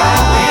more try,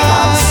 we're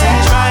on the same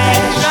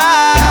page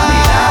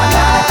涙な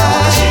ら乾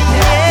かして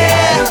あ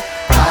げる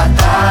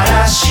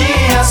新し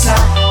い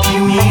朝君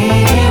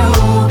に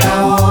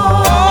歌おう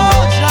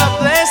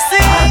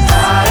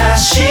新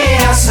しい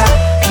朝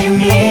君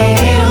に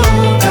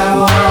歌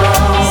おう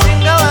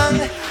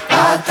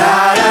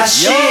新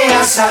しい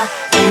朝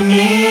君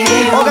に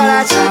歌おう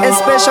Ogaworks,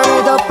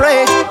 especially the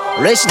plate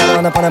Original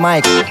on the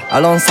mic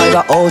Alongside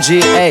the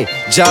OGA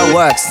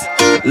Ogaworks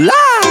Live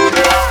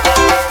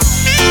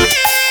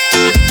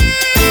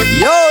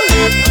Yo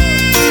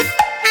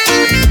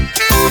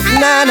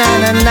Na na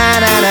na na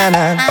na na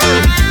na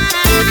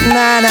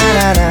Na na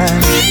na na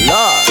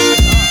Lord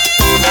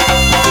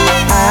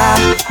あ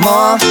あ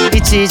もう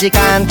1時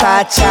間経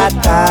っちゃっ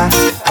た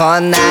こ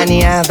んなに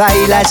ヤバ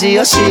いラジ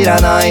オ知ら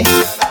ない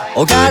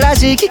おがら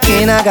じ聞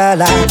きなが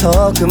ら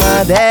遠く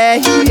ま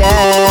で、yeah、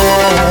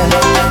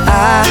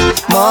ああ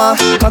も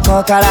うこ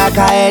こから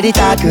帰り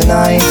たく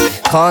ない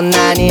こん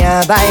なに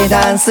ヤバい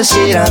ダンス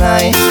知ら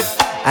ない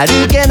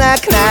歩けな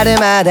くなる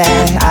まで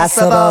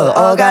遊ぼ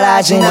うおが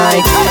らじナ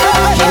イト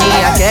日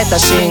に焼けた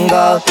信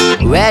号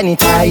上に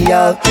太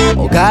陽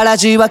おがら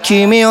じは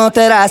君を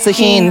照らす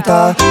ヒン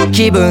ト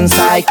気分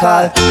最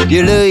高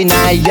ゆるい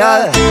内容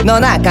の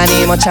中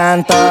にもちゃ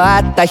んとあ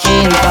ったヒ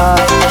ン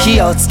ト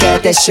火をつけ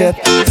てシュ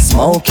ッス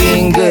モー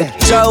キング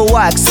ジョー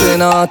ワックス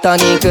の音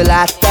に食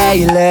らって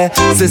いる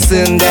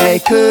進んで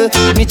いく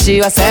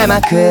道は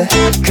狭く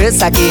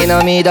草木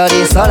の緑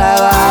空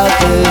は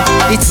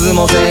青くいつ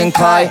も全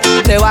開っ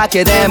てわ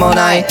けでも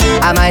ない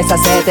甘えさ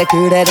せて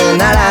くれる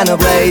ならの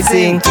ブレイ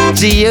ジング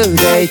自由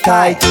でい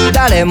たい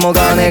誰も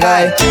が願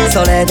い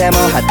それでも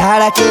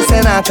働く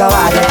背中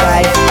はで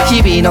かい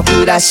日々の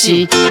暮ら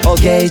しを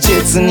芸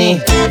術に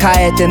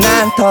変えて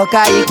なんと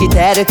か生き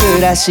てる暮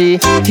らし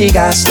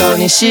東と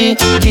西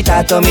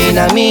北と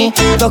南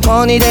ど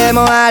こにで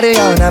もある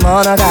ような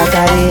物語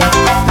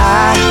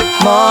ああ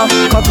もう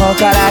ここ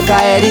から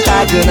帰り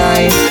たくな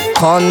い。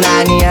こん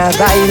なにヤ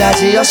バいラ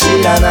ジオ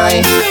知らな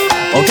い。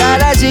おか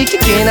らじ聞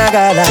きな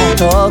がら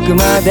遠く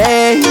ま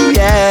で、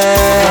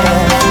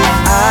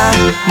あ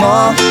あ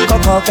もうこ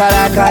こか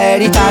ら帰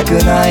りたく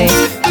ない。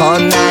こ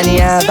んなに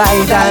ヤバ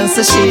いダン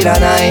ス知ら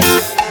ない。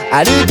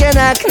歩け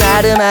なく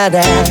なるま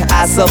で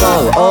遊ぼ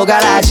うオガ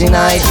ラジ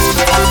ナイト。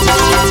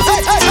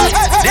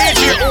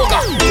 DJ オガ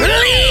リ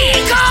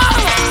ー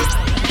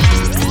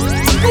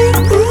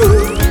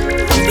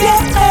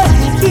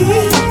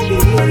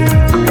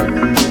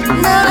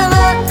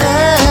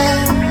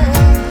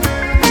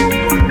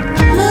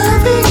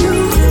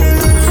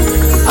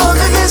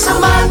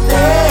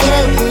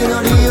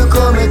ゴ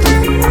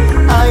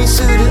愛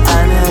するあ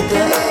なた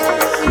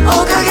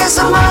おかげ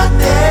さま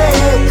で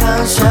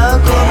感謝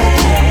込め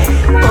て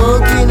大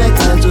きな家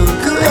族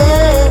へ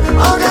お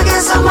かげ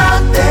さま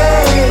で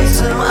い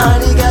つもあ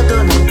りがと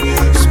うね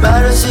素晴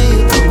らしい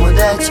友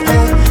達へ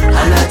改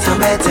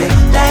めて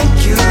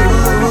Thank you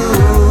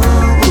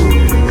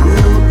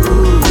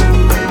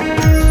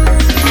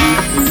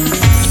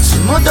いつ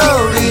も通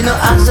りの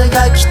朝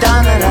が来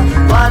たなら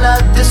笑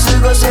って過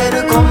ごせ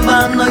る今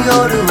晩の夜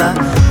は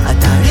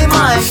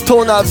ス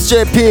トーナーズ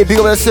JP ビッ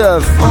グベース大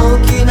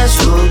きな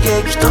衝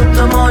撃と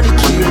ともに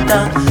消え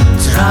た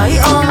辛い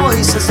思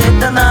いさせ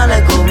たな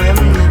らごめん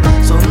ね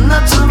そん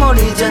なつも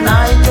りじゃ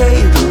ない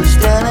け許し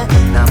てね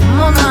なん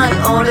もない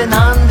俺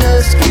なん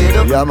ですけ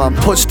ど Yeah man,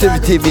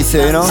 positivity we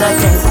say, you know おか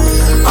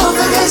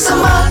げさ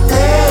まで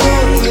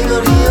祈り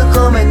を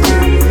込めて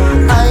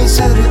愛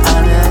する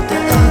あなたへ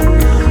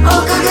お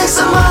かげ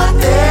さま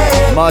で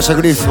マーシャ・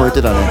グリーフスも言っ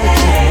てたね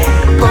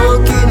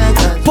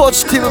ポ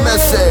ジティブメッ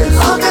セージお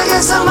かげ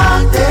さ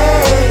まで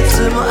い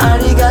つもあ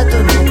りがと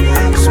うね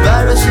素晴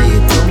らしい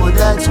友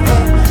達へ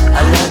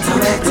改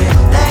めて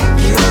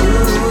Thank you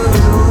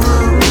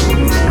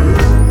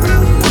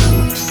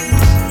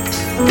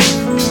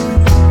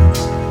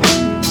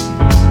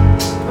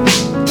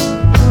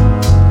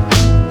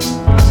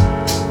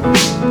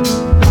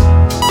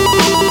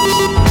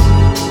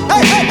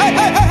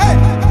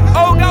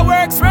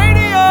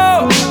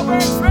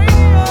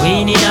不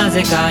意にな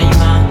ぜか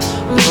今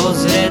訪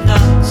れた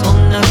そ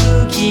んな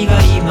空気が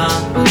今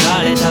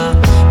流れた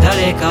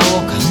誰かを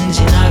感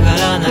じなが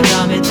ら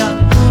眺めた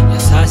優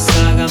しさ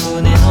が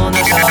胸の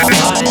中暴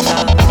れた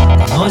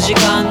この時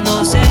間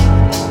のせい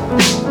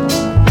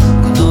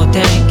この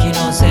天気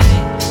のせい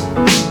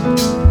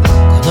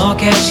この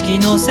景色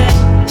のせいこ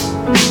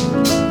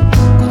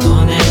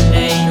の年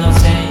齢の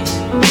せい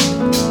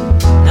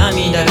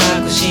涙隠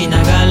しな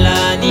が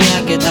らにや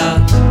けた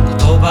言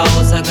葉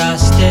を探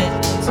して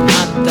詰ま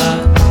った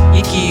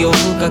息を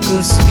深く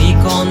吸い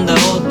込んだ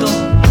音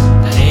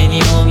誰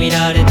にも見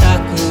られた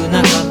く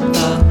なかった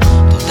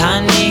途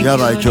端にや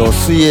ばい今日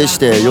水泳し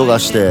てヨガ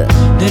して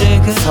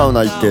サウ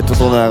ナ行って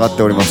整え上がっ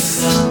ておりま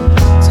す。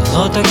そ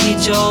の時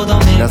ちょうど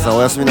皆さん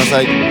おやすみな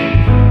さい。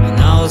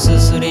鼻をす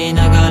すり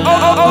ながら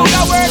この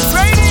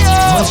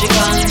時間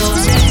の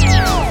せい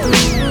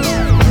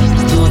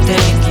この天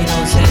気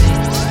のせい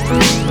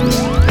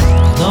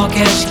この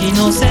景色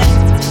のせい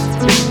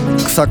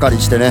草刈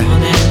りしてね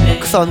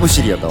草む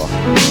しりやったわ。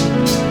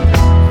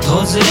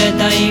訪れ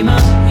た今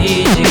い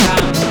い時間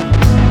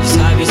久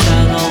々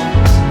の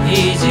い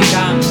い時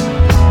間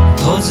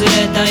訪れ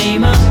た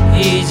今い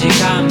い時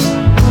間も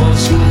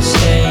しかし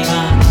て今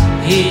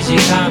いい時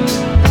間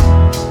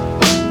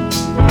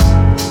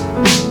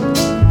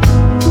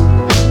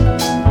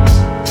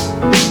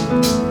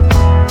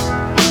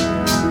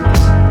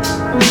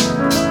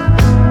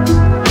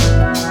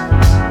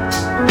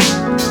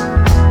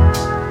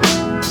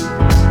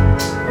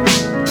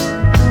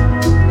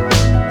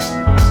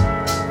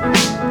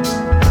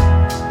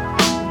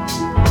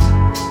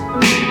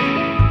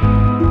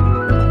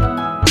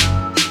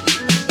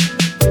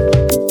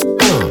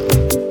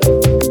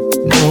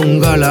ゴン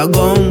ガラ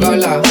ゴンガ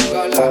ラ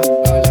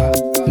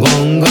ゴ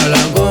ンガラ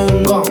ゴ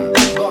ンゴン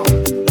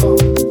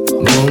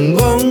ゴン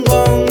ゴンゴ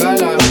ンガ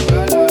ラ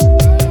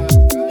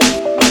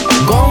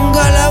ゴン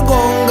ガラゴ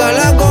ンガ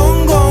ラゴ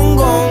ンゴン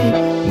ゴ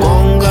ンゴ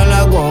ンガ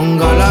ラゴン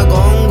ガラゴ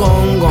ンゴ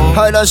ンゴン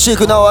ハイランシー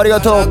クなおありが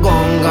とう。ゴ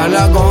ンガ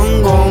ラゴ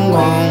ンゴンゴ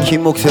ン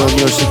金木犀の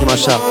匂いしてきま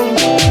した。ゴン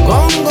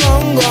ゴ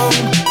ンゴン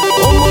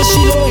面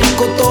白い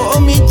こと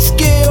を見つ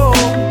けよ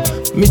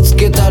う見つ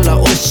けたら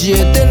教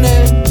えて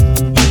ね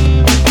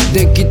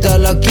できた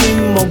ら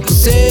金木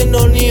犀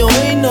の匂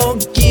いの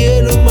消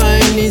える前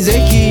にぜ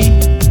ひ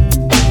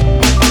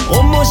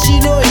面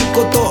白い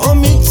ことを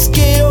見つ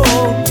けよ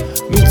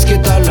う見つけ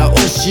たら教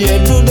え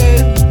る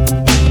ね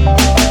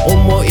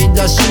思い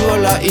出し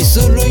笑い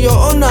するよ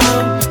うな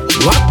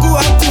ワク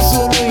ワクす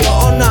るよ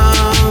うな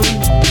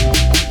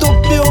突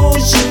拍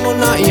子も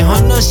ない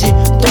話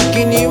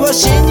時には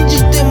信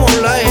じても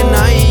らえ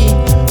ない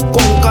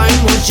今回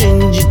も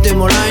信じて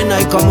もらえな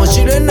いかも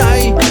しれな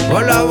い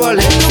笑われ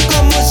る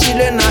かもし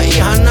れない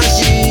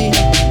話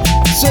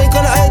それ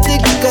からあえて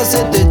聞か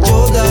せてち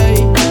ょうだい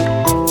違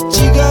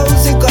う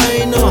世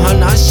界の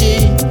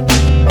話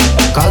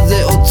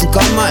風を捕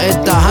まえ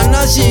た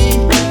話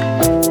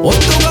音が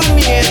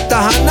見え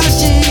た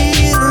話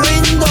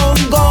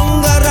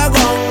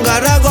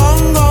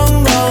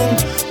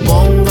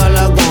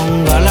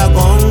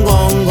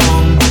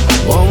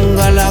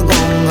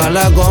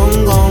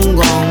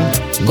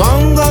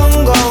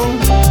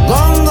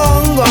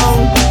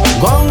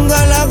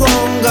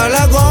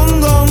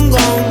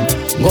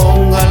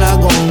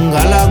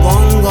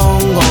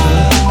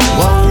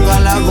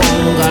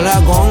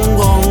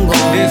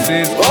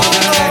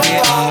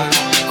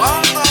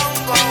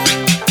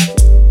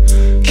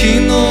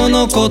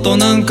こと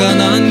なんか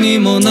何に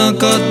もな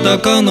かった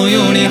かの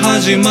ように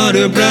始ま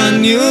る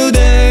Brand New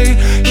Day。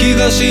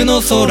 東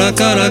の空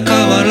から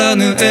変わら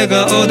ぬ笑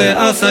顔で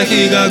朝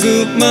日がグ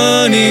ッ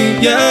マーニ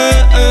ング、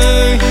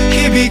yeah、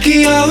響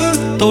き合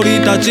う鳥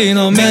たち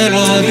のメロ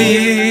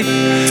ディ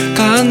ー、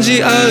感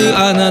じ合う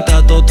あな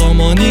たと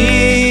共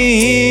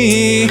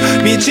に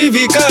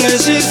導かれ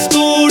しスト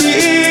ーリー。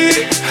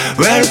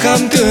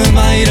 Welcome to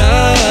my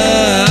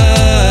life。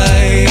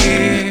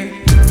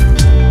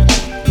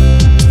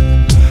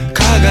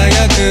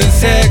 輝く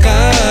世界、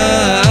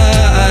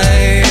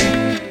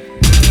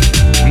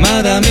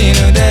まだ見ぬ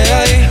出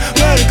会い。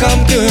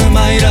 Welcome to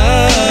my life。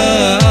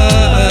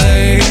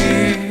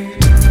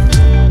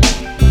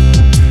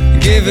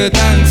 Give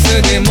thanks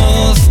to the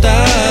most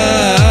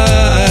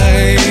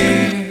high。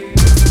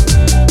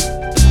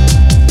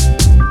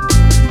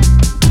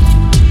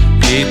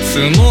 いつ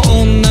も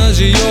同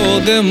じよ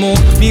うでも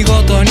見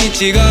事に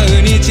違う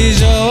日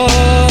常、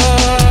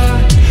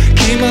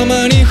気ま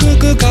まに吹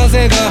く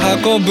風が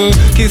運ぶ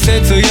季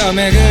節や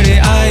巡り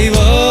合いを、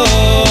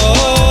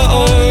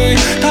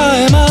絶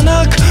え間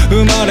なく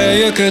生まれ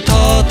ゆく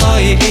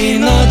尊い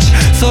命、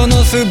そ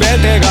の全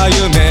てが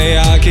夢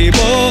や希望、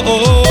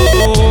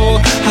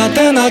果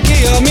てな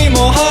き闇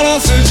も晴ら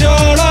す将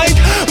来。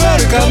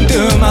 Welcome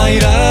to my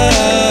life。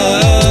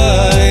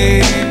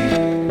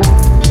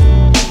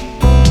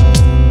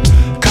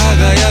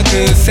 輝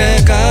く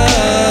世界、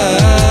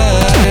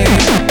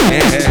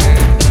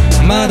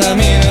まだ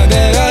見ぬ出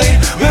会い。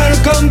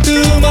 Welcome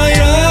to my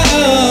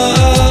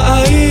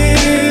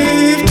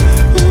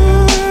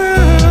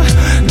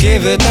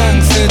life。Give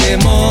thanks to the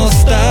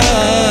most high。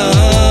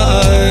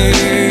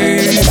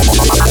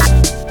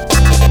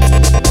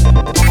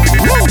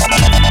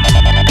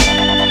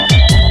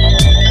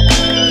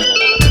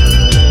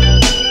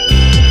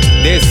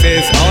 This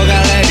is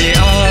Ogaworks。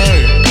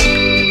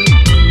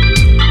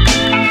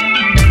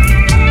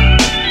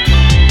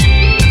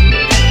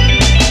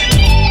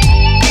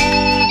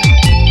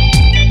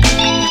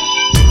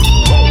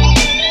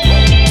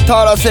田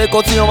原整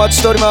骨院お待ち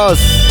しておりま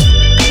す。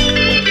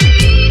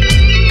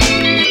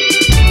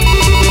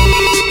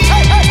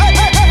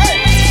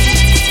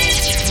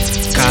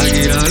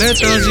限られ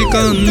た時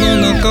間の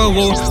中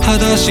を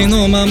裸足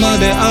のまま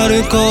で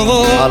歩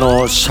こ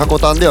う。シャコ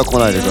タンでは来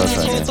ないでくだ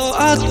さいね。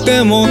あっ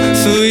ても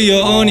水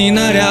曜に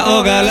なりゃ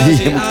小柄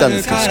DM 来たん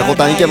ですけど、シャコ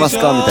タンいけます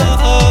かみたいな。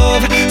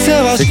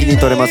責任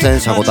取れません、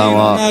シャコタン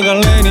は。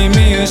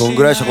どん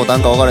ぐらいシャコタ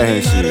ンか分からへ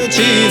んし、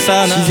自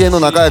然の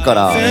中やか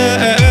ら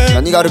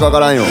何があるか分か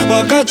らんよ。シ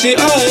ャ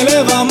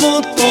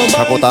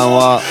コタン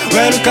は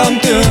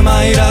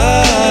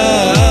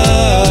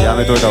や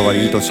めといた方が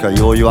いいとしか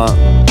よう言わん。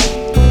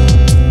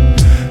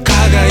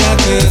輝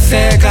く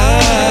世界、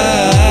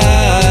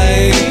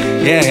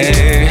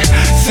yeah、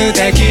素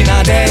敵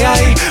な出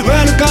会い。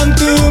 Welcome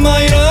to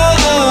my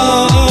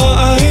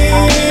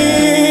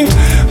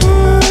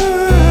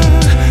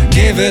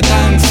life。Give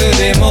thanks to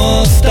the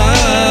most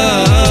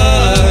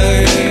high。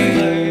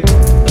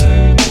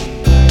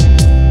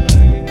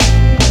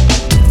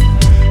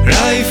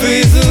 Life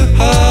is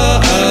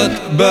hard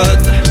but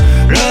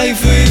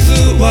life is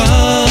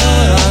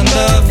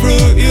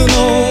wonderful, you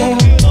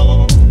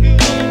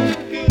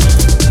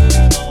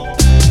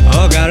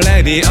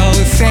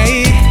know。Ogaworks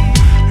say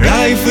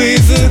life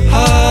is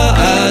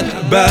hard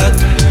but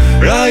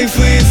life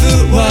is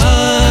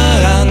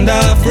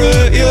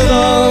wonderful, you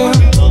know。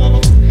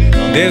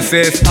 This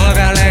is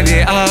Ogaworks。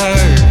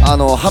 ハ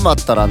マっ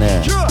たら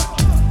ね、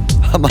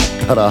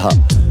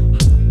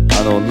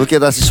抜け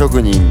出し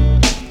職人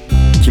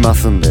来ま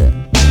すんで、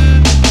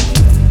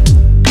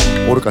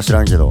おるか知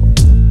らんけど、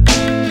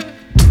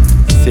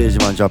セージ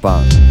マンジャ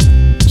パン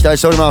期待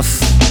しておりま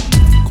す。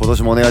今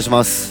年もお願いし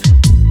ます。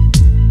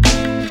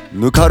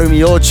ぬかるみ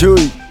要注意。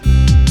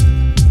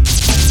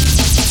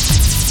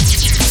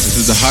 This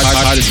is the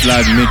hottest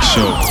live mix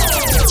show.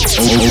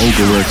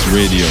 Ogaworks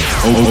Radio.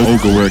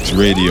 Ogaworks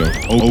Radio.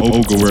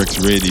 Ogaworks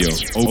Radio.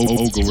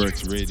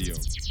 Ogaworks Radio.